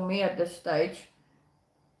challenge for me at this stage,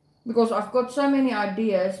 because I've got so many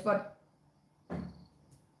ideas, but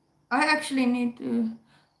I actually need to.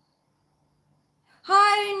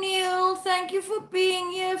 Hi Neil, thank you for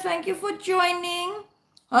being here, thank you for joining.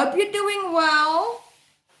 Hope you're doing well.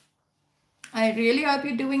 I really hope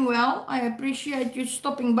you're doing well. I appreciate you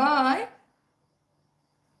stopping by.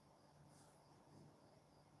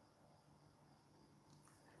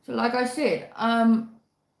 So like I said, I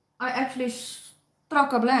actually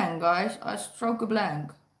struck a blank, guys. I struck a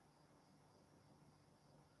blank.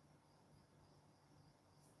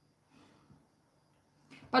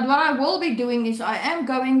 But what I will be doing is I am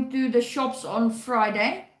going to the shops on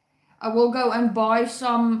Friday. I will go and buy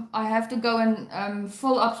some. I have to go and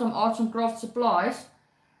fill up some arts and crafts supplies.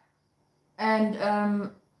 And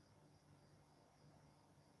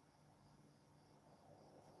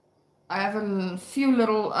I have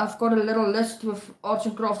I've got a little list with arts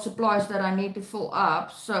and crafts supplies that I need to fill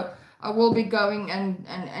up. So I will be going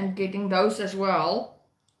and getting those as well,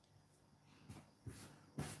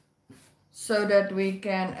 so that we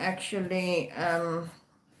can actually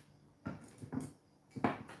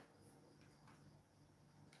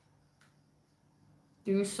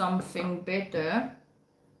do something better.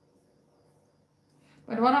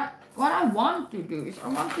 But what I want to do is I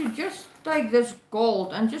want to just take this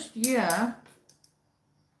gold and just here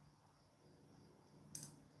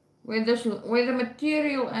where the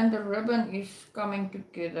material and the ribbon is coming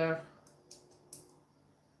together.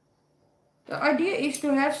 The idea is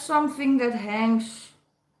to have something that hangs,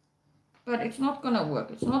 but it's not gonna work.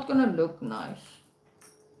 It's not gonna look nice.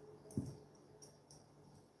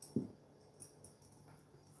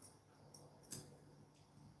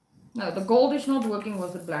 No, the gold is not working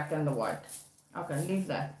with the black and the white. Okay, leave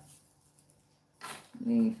that.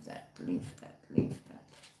 Leave that, leave that, leave that.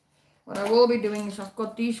 What I will be doing is I've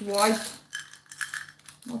got these white,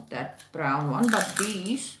 not that brown one, but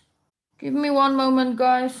these. Give me one moment,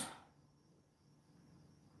 guys.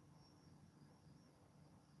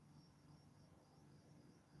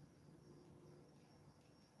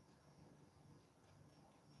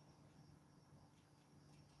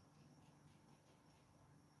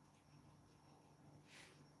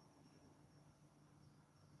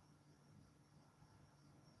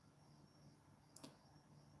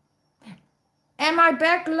 Am I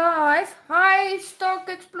back live? Hi, Stock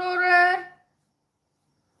Explorer.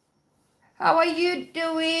 How are you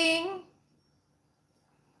doing?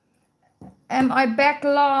 Am I back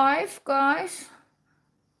live, guys?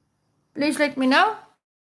 Please let me know.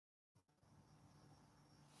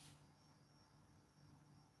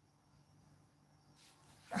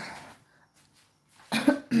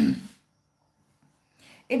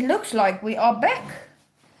 It looks like we are back.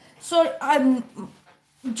 So I'm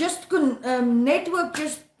just network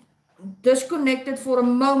just disconnected for a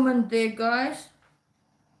moment there, guys.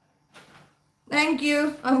 Thank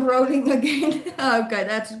you. I'm rolling again. Okay,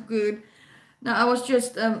 that's good. Now I was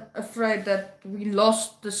just afraid that we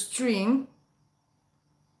lost the stream.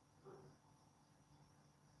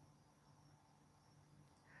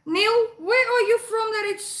 Neil, where are you from that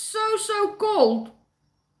it's so cold?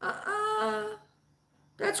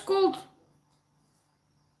 That's cold.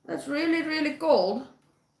 That's really cold.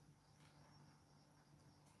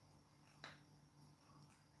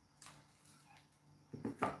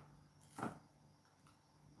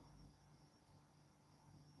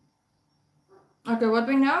 Okay, what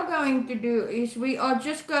we're now going to do is we are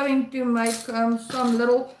just going to make some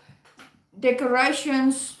little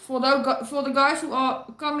decorations for the guys who are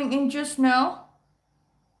coming in just now.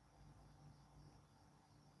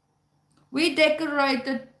 We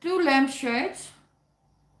decorated 2 lampshades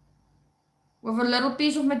with a little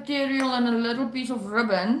piece of material and a little piece of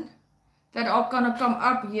ribbon that are gonna come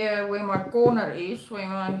up here where my corner is,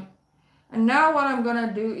 and now what I'm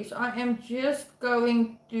gonna do is I am just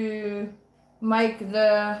going to make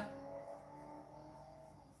the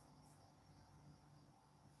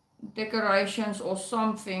decorations or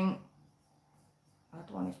something.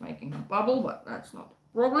 That one is making a bubble, but that's not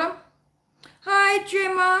a problem. Hi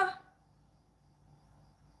Gemma,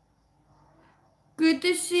 good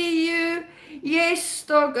to see you. Yes,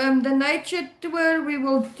 Stock, the nature tour we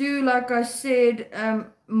will do, like I said,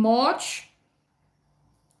 March.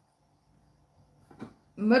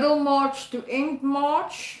 middle March to end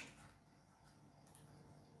March.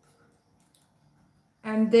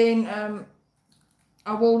 And then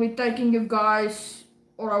I will be taking you guys,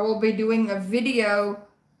 or I will be doing a video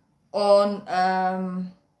on,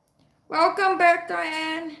 welcome back,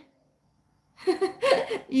 Diane.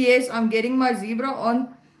 Yes, I'm getting my zebra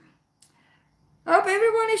on. Hope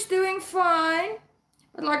everyone is doing fine.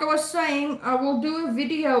 But like I was saying, I will do a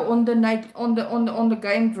video on the night on the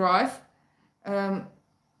game drive.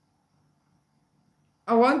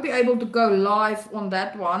 I won't be able to go live on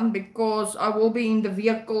that one because I will be in the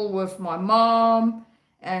vehicle with my mom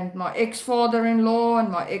and my ex-father-in-law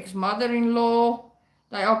and my ex-mother-in-law.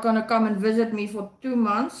 They are going to come and visit me for 2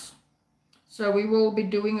 months. So we will be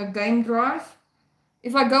doing a game drive.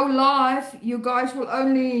 If I go live, you guys will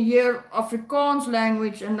only hear Afrikaans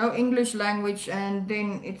language and no English language, and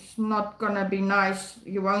then it's not going to be nice.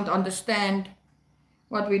 You won't understand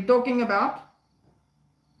what we're talking about.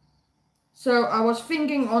 So I was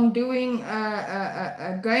thinking on doing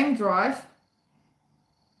a game drive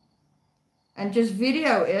and just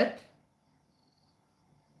video it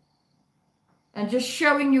and just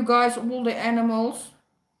showing you guys all the animals.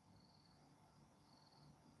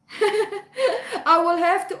 I will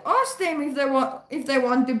have to ask them if they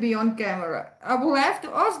want to be on camera. I will have to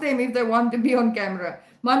ask them if they want to be on camera.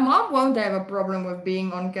 My mom won't have a problem with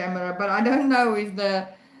being on camera, but I don't know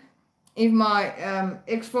if my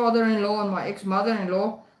ex-father-in-law and my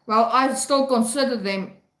ex-mother-in-law, well, I still consider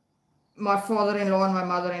them my father-in-law and my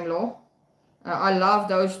mother-in-law. I love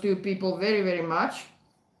those two people very, very much.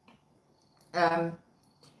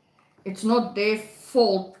 It's not their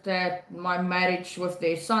fault that my marriage with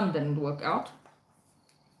their son didn't work out.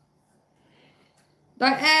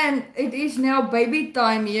 Diane, it is now baby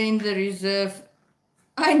time here in the reserve.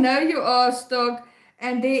 I know you are, Stock.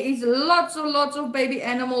 And there is lots of baby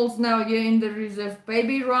animals now here in the reserve.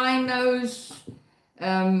 Baby rhinos.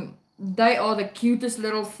 They are the cutest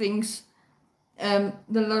little things. The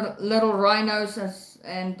little rhinos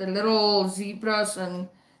and the little zebras. And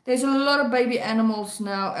there's a lot of baby animals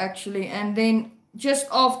now, actually. And then just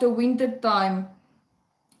after winter time,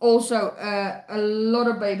 also a lot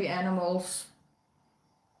of baby animals.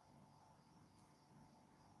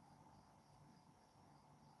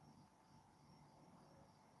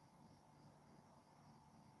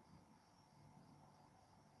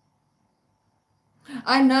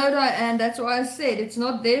 I know that, and that's why I said it's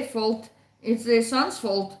not their fault, it's their son's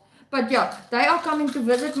fault. But yeah, they are coming to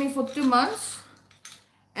visit me for 2 months,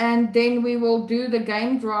 and then we will do the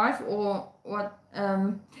game drive or what.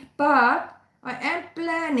 But I am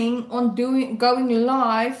planning on going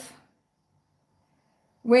live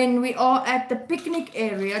when we are at the picnic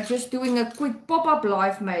area, just doing a quick pop-up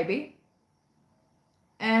live maybe,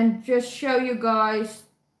 and just show you guys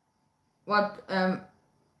what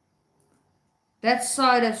that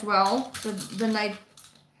side as well, the night.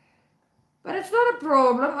 But it's not a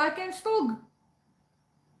problem. I can still.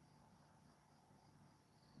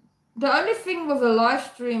 The only thing with the live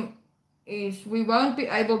stream is we won't be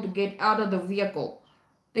able to get out of the vehicle.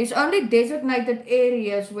 There's only designated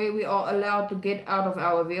areas where we are allowed to get out of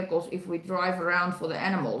our vehicles if we drive around for the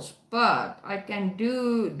animals. But I can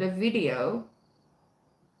do the video.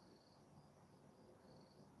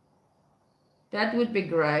 That would be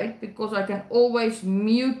great because I can always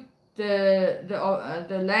mute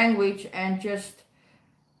the language and just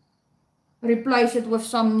replace it with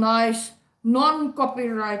some nice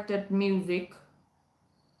non-copyrighted music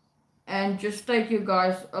and just take you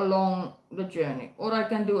guys along the journey. Or I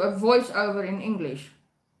can do a voiceover in English.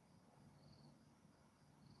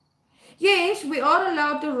 Yes, we are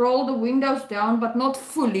allowed to roll the windows down, but not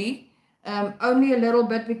fully. Only a little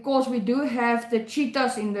bit because we do have the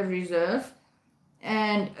cheetahs in the reserve.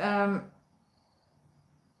 And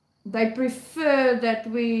they prefer that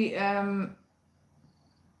we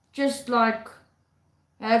just like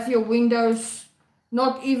have your windows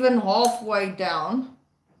not even halfway down,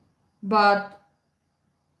 but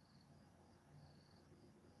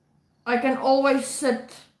I can always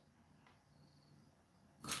sit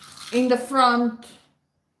in the front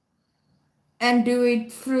and do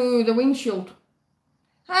it through the windshield.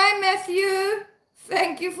 Hi Matthew,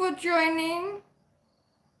 thank you for joining.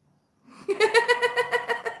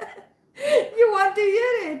 You want to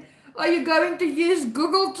hear it? Are you going to use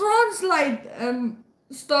Google Translate,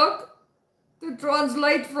 Stock, to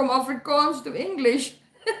translate from Afrikaans to English?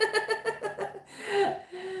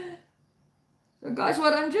 So guys,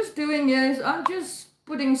 what I'm just doing here is I'm just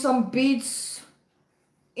putting some beats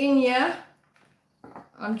in here.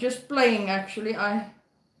 I'm just playing actually.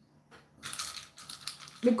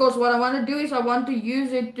 because what I want to do is I want to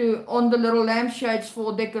use it to on the little lampshades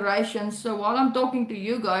for decorations. So while I'm talking to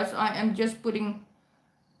you guys, I am just putting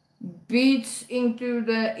beads into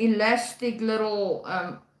the elastic little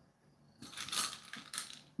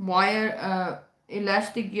wire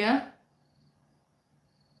elastic here.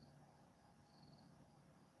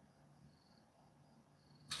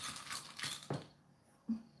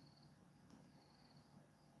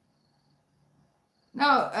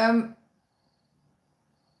 Now,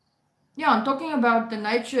 yeah, I'm talking about the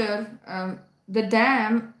nature. The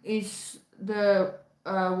dam is the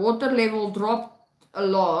water level dropped a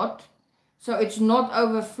lot, so it's not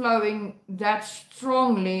overflowing that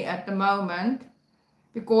strongly at the moment,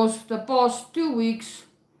 because the past 2 weeks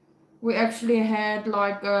we actually had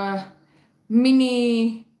like a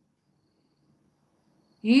mini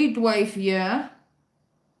heat wave here.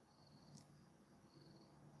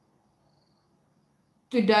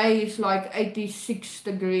 Today is like 86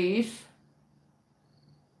 degrees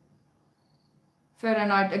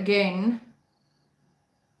Fahrenheit again.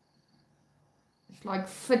 It's like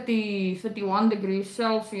 31 degrees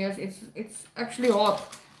Celsius. It's actually hot.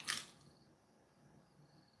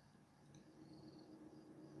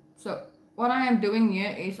 So what I am doing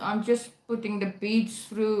here is I'm just putting the beads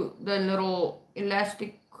through the little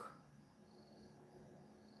elastic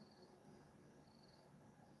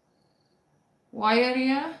wire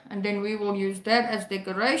here, and then we will use that as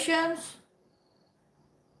decorations.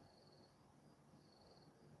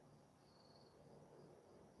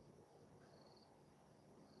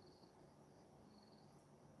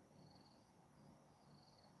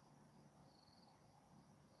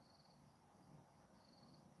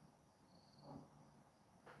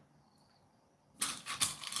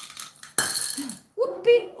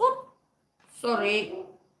 Whoopie, whoop. Sorry,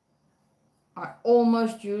 I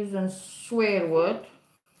almost used a swear word.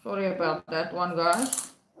 Sorry about that one,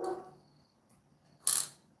 guys.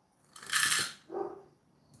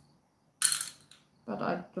 But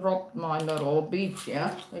I dropped my little beads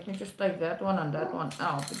here. Let me just take that one and that one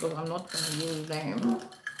out, because I'm not going to use them.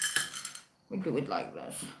 We do it like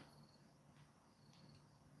this.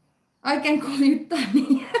 I can call you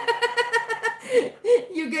Tani.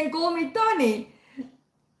 You can call me Tani.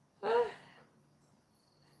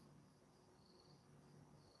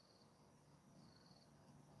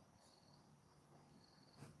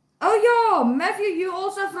 Oh ja, Matthew, you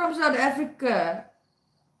also from South Africa.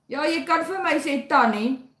 Ja, je kan vir my sê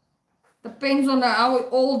Tannie. Depends on how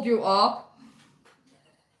old you are.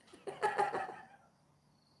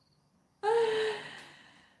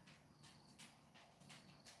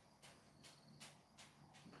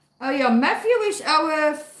 Oh ja, Matthew is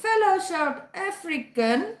our fellow South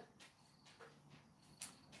African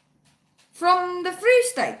from the Free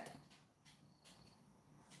State.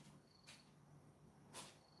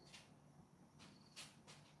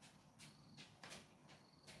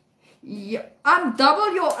 Yeah, I'm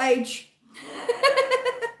double your age.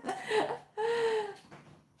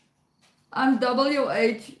 I'm double your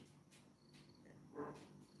age.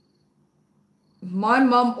 My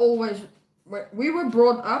mom always, we were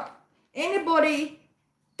brought up, anybody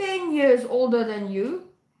 10 years older than you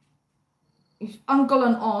is uncle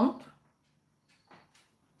and aunt.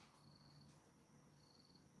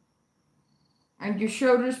 And you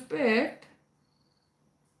show respect.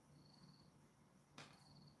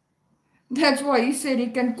 That's why he said he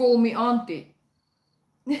can call me auntie.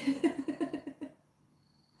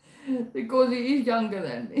 Because he is younger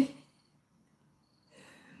than me.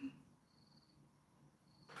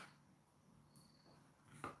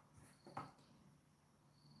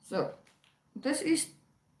 So, this is...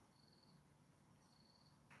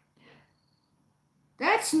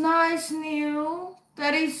 That's nice, Neil.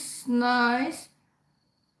 That is nice.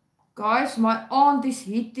 Guys, my aunt is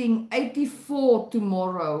hitting 84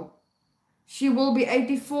 tomorrow. She will be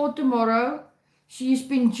 84 tomorrow. She's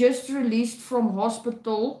been just released from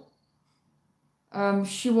hospital.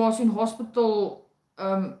 She was in hospital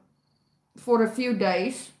for a few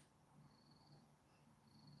days.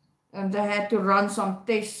 And they had to run some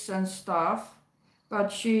tests and stuff.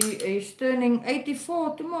 But she is turning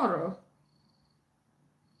 84 tomorrow.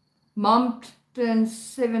 Mom turned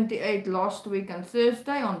 78 last week on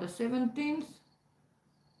Thursday on the 17th.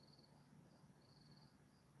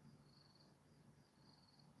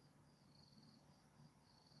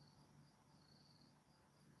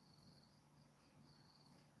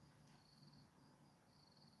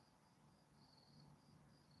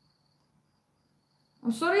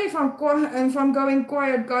 I'm sorry if I'm going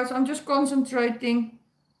quiet, guys. I'm just concentrating.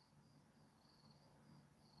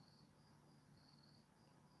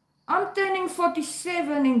 I'm turning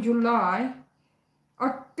 47 in July.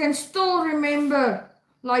 I can still remember,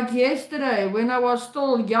 like yesterday, when I was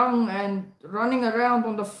still young and running around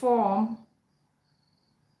on the farm,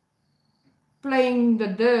 playing the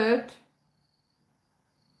dirt,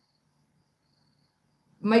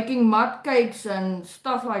 making mud cakes and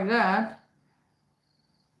stuff like that.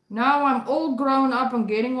 Now I'm all grown up and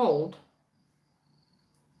getting old.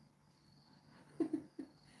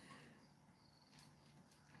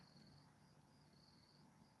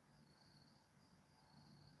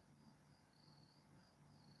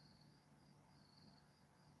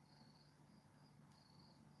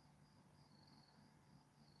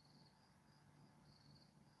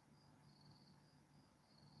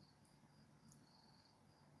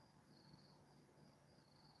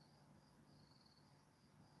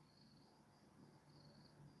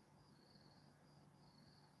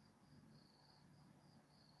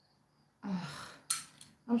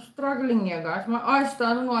 I'm struggling here, guys. My eyes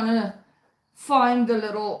don't want to find the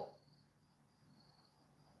little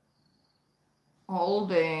hole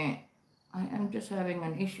there. I am just having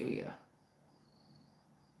an issue here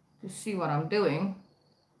to see what I'm doing.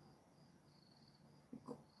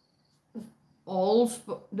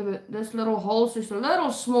 This little hole is a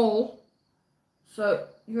little small, so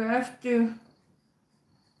you have to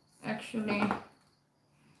actually,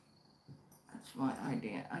 that's my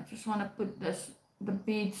idea. I just want to put the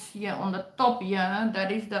beads here on the top here.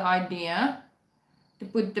 That is the idea, to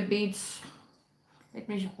put the beads. Let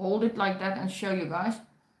me hold it like that and show you guys.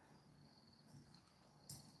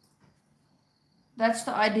 That's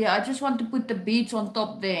the idea. I just want to put the beads on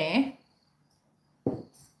top there.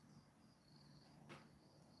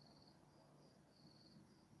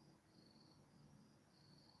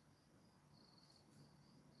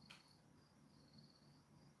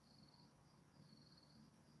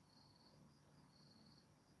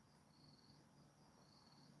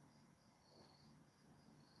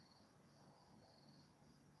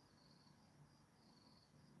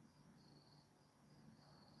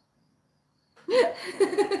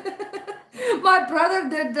 My brother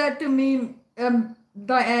did that to me,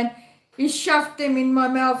 Diane. He shoved them in my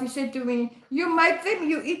mouth. He said to me, "You make them,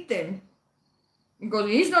 you eat them." Because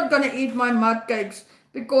he's not going to eat my mud cakes,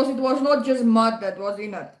 because it was not just mud that was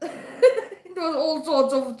in it. It was all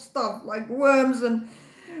sorts of stuff like worms, and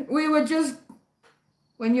we were just,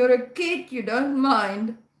 when you're a kid, you don't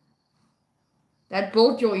mind. That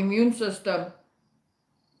built your immune system.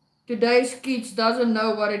 Today's kids doesn't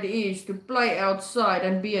know what it is to play outside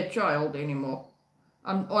and be a child anymore.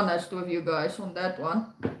 I'm honest with you guys on that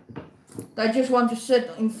one. They just want to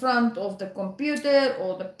sit in front of the computer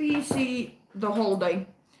or the PC the whole day.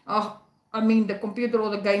 I mean the computer or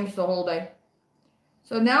the games the whole day.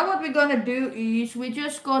 So now what we're going to do is we're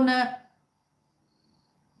just going to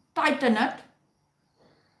tighten it.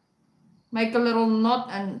 Make a little knot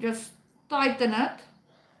and just tighten it,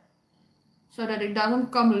 so that it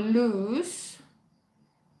doesn't come loose.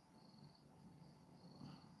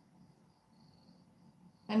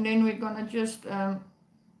 And then we're gonna just there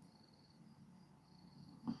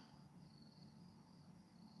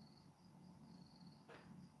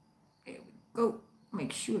we go.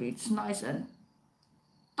 Make sure it's nice and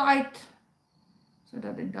tight so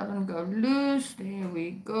that it doesn't go loose. There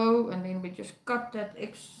we go. And then we just cut that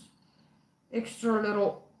extra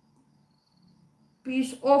little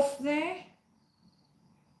piece off there.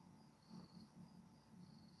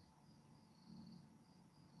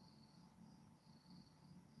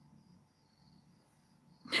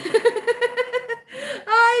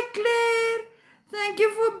 Hi Claire, thank you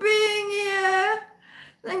for being here.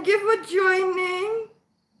 Thank you for joining.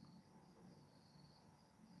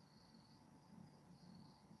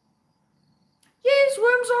 Yes,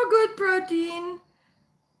 worms are good protein.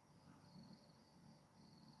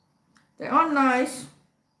 They are nice.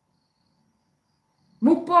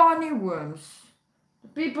 Mupani worms. The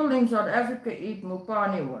people in South Africa eat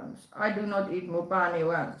mupani worms. I do not eat mupani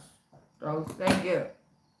worms. So thank you.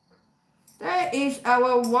 There is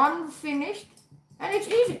our one finished, and it's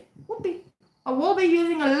easy. Whoopee. I will be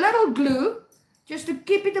using a little glue just to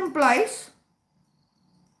keep it in place.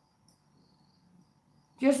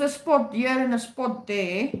 Just a spot here and a spot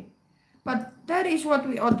there. But that is what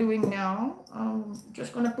we are doing now. I'm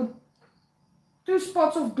just going to put 2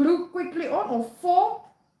 spots of glue quickly on, or 4.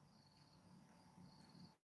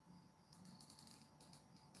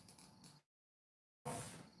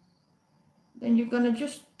 Then you're going to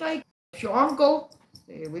just take your uncle.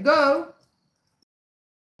 There we go.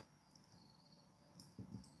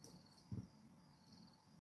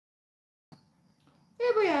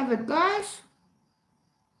 Here we have it, guys.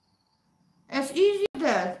 As easy as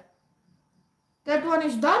that. That one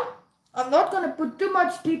is done. I'm not going to put too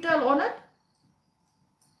much detail on it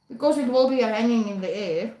because it will be hanging in the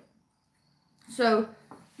air. So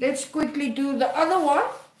let's quickly do the other one.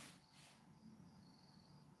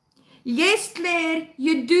 Yes, Claire,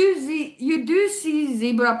 you do see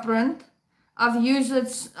zebra print. I've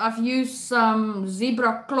used some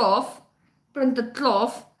zebra cloth, printed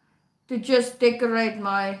cloth, to just decorate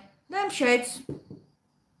my lampshades.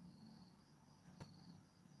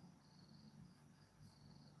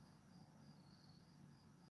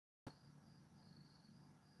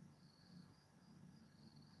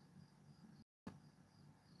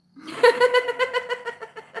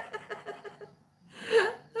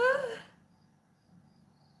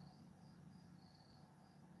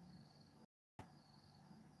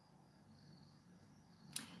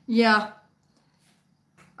 Yeah,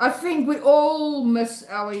 I think we all miss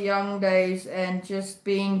our young days and just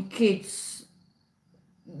being kids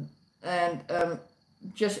and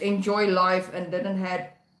just enjoy life and didn't have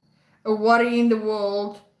a worry in the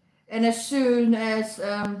world. And as soon as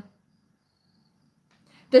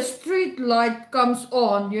the street light comes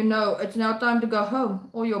on, you know it's now time to go home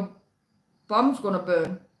or your bum's gonna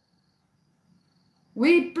burn.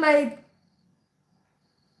 We played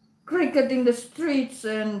cricket in the streets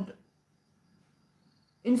and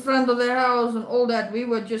in front of the house and all that. We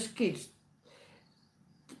were just kids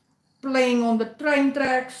playing on the train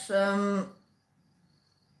tracks,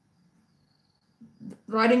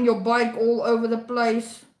 riding your bike all over the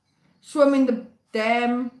place, swim in the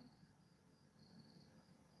dam,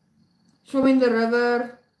 swim in the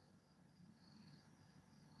river.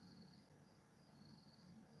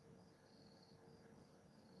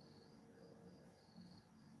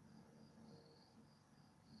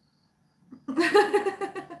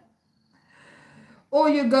 Or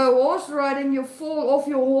you go horse riding, you fall off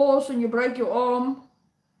your horse and you break your arm.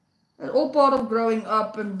 It's all part of growing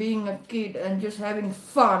up and being a kid and just having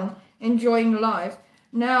fun, enjoying life.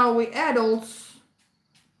 Now we adults,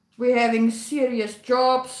 we're having serious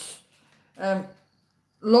jobs,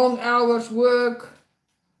 long hours work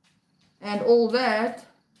and all that.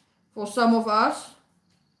 For some of us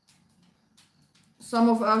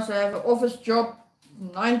have an office job,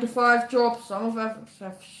 9 to 5 job, some of us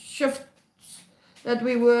have shifts that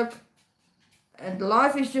we work, and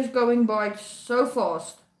life is just going by so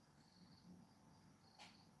fast.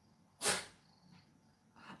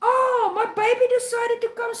 Oh, my baby decided to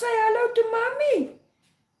come say hello to mommy.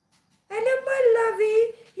 Hello, my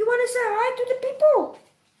lovey. You want to say hi to the people?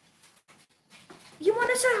 You want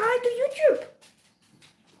to say hi to YouTube?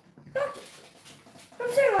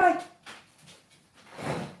 Come say hi.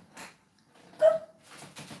 Come,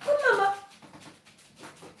 mama.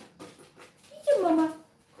 Here, mama.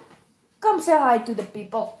 Come say hi to the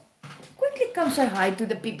people. Quickly come say hi to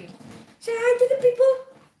the people. Say hi to the people.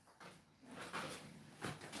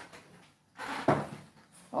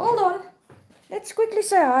 Hold on. Let's quickly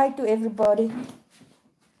say hi to everybody.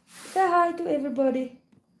 Say hi to everybody.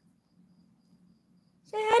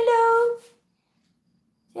 Say hello.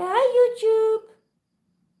 Say hi, YouTube.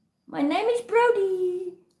 My name is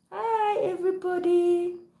Brody. Hi,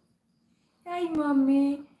 everybody. Hi,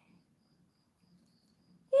 mommy.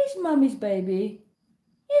 Here's mommy's baby.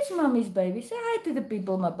 Here's mommy's baby. Say hi to the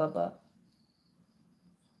people, my papa.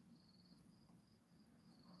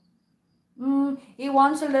 He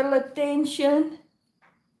wants a little attention.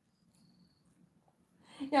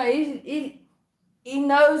 Yeah, he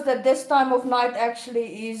knows that this time of night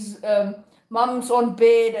actually is mom's on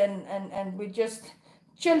bed and we're just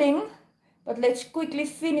chilling. But let's quickly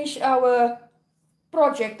finish our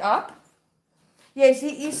project up. Yes,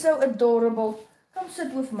 he is so adorable. Come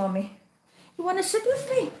sit with mommy. You want to sit with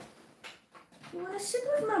me? You want to sit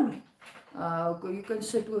with mommy? Oh, you can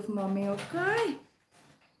sit with mommy, okay?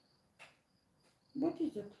 What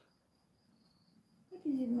is it? What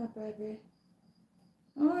is it, my baby?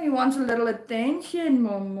 Oh, he wants a little attention,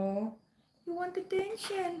 Momo. You want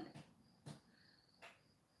attention?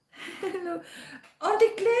 Hello. Auntie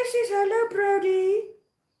Claire says hello, Brody.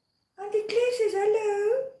 Auntie Claire says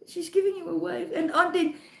hello. She's giving you a wave. And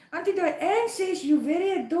Auntie Diane says you're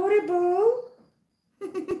very adorable.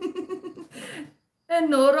 And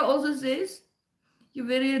Nora also says you're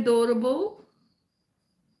very adorable.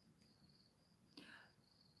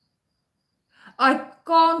 I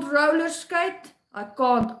can't roller skate. I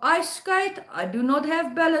can't ice skate. I do not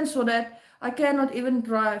have balance for that. I cannot even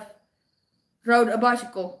ride a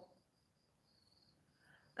bicycle.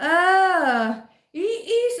 He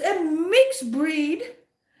is a mixed breed.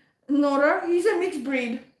 Nora, he's a mixed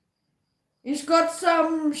breed. He's got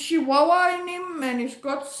some Chihuahua in him and he's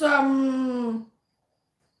got some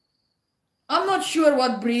I'm not sure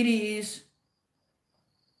what breed he is.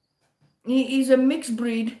 He is a mixed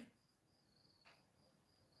breed.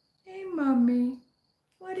 Hey, mommy.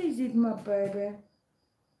 What is it, my baby?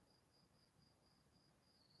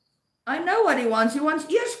 I know what he wants. He wants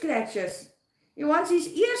ear scratches. He wants his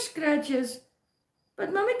ear scratches.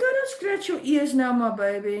 But mommy, go don't scratch your ears now, my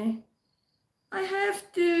baby. I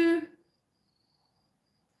have to.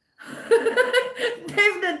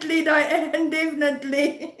 Definitely, Diane,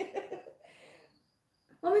 definitely.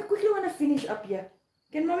 Mommy, quickly want to finish up here.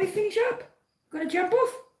 Can mommy finish up? Gonna jump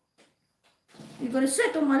off? You're gonna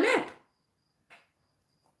sit on my lap?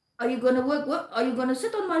 Are you gonna work? Are you gonna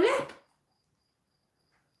sit on my lap?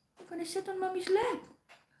 You're gonna sit on mommy's lap.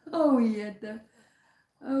 Oh yeah.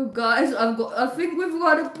 Oh guys, I think we've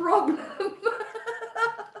got a problem.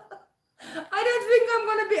 I don't think I'm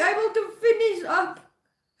gonna be able to finish up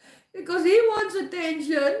because he wants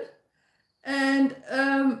attention, and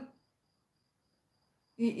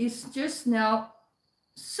he is just now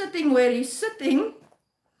sitting where he's sitting.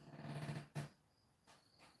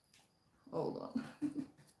 Hold on.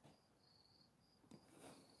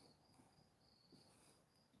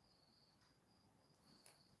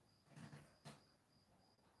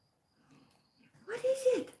 What is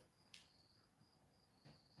it?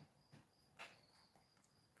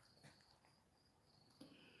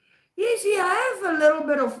 You see, I have a little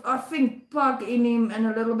bit of, I think, pug in him and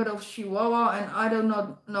a little bit of Chihuahua, and I do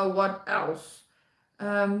not know what else.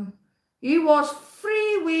 He was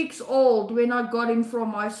 3 weeks old when I got him from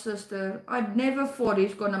my sister. I never thought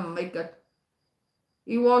he's gonna make it.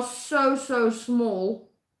 He was so small,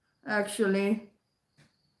 actually.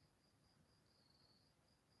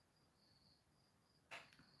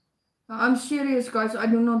 I'm serious, guys. I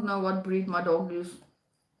do not know what breed my dog is.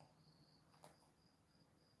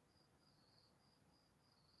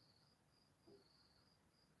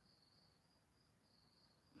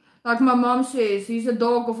 Like my mom says, he's a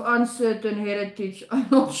dog of uncertain heritage. I'm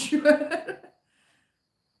not sure.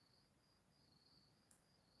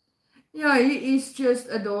 Yeah, he is just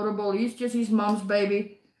adorable. He's just his mom's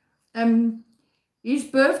baby. His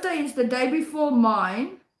birthday is the day before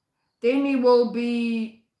mine. Then he will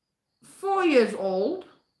be 4 years old.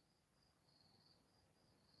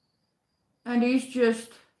 And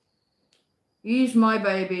he's my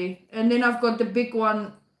baby. And then I've got the big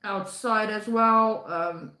one outside as well.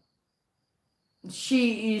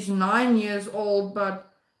 She is 9 years old,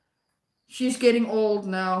 but she's getting old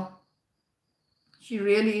now. She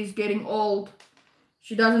really is getting old.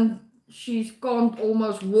 She can't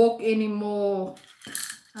almost walk anymore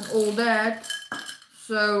and all that.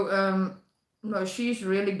 So, no, she's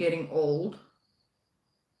really getting old.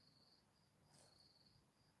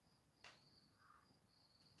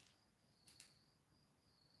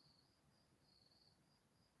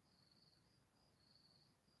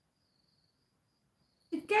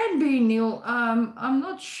 It can be, Neil. I'm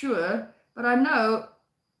not sure, but I know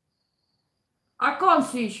I can't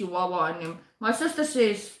see Chihuahua in him. My sister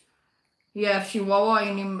says he has Chihuahua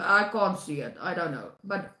in him. I can't see it. I don't know.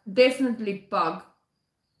 But definitely pug.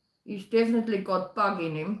 He's definitely got pug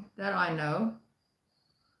in him. That I know.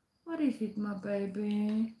 What is it, my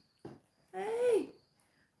baby? Hey,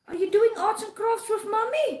 are you doing arts and crafts with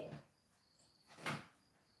mommy?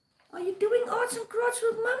 Are you doing arts and crafts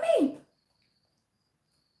with mommy?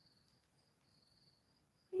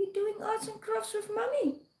 Are you doing arts and crafts with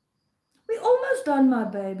mommy? We're almost done, my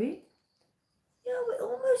baby. Yeah, we're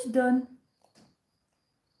almost done.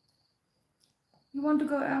 You want to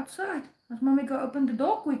go outside? Let mommy go open the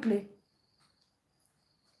door quickly.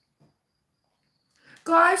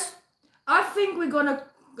 Guys, I think we're gonna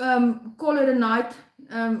call it a night.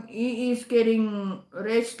 He is getting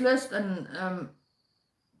restless, and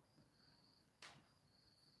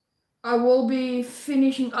I will be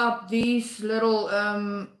finishing up these little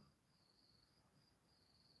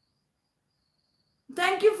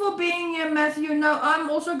thank you for being here, Matthew. Now I'm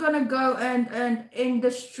also gonna go and end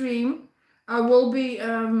the stream. I will be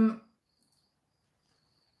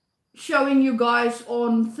showing you guys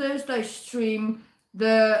on Thursday's stream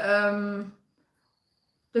the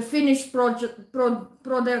finished project,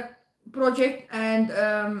 and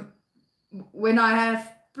when I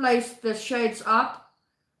have placed the shades up.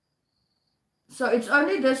 So it's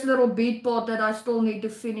only this little bead part that I still need to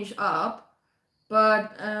finish up,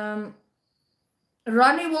 but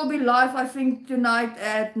Ronnie will be live, I think, tonight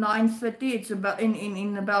at 9:30. It's about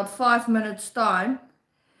in about 5 minutes time.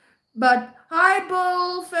 But hi,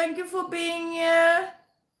 Bull. Thank you for being here.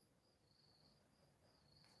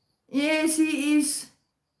 Yes, he is.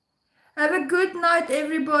 Have a good night,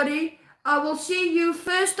 everybody. I will see you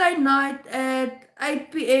Thursday night at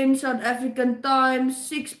 8 p.m. South African time,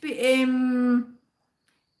 6 p.m.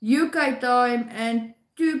 UK time, and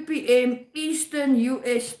 2 p.m. Eastern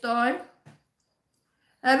US time.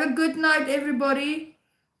 Have a good night, everybody.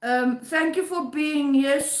 Thank you for being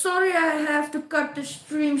here. Sorry I have to cut the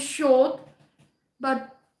stream short,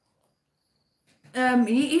 but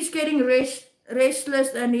he is getting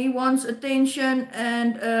restless and he wants attention,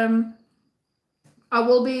 and I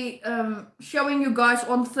will be showing you guys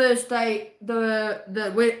on Thursday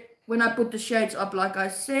when I put the shades up, like I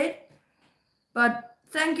said. But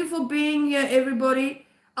thank you for being here, everybody.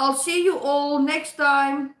 I'll see you all next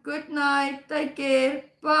time. Good night. Take care.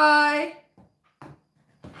 Bye.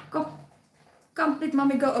 Come, let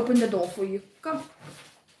mommy go open the door for you. Come.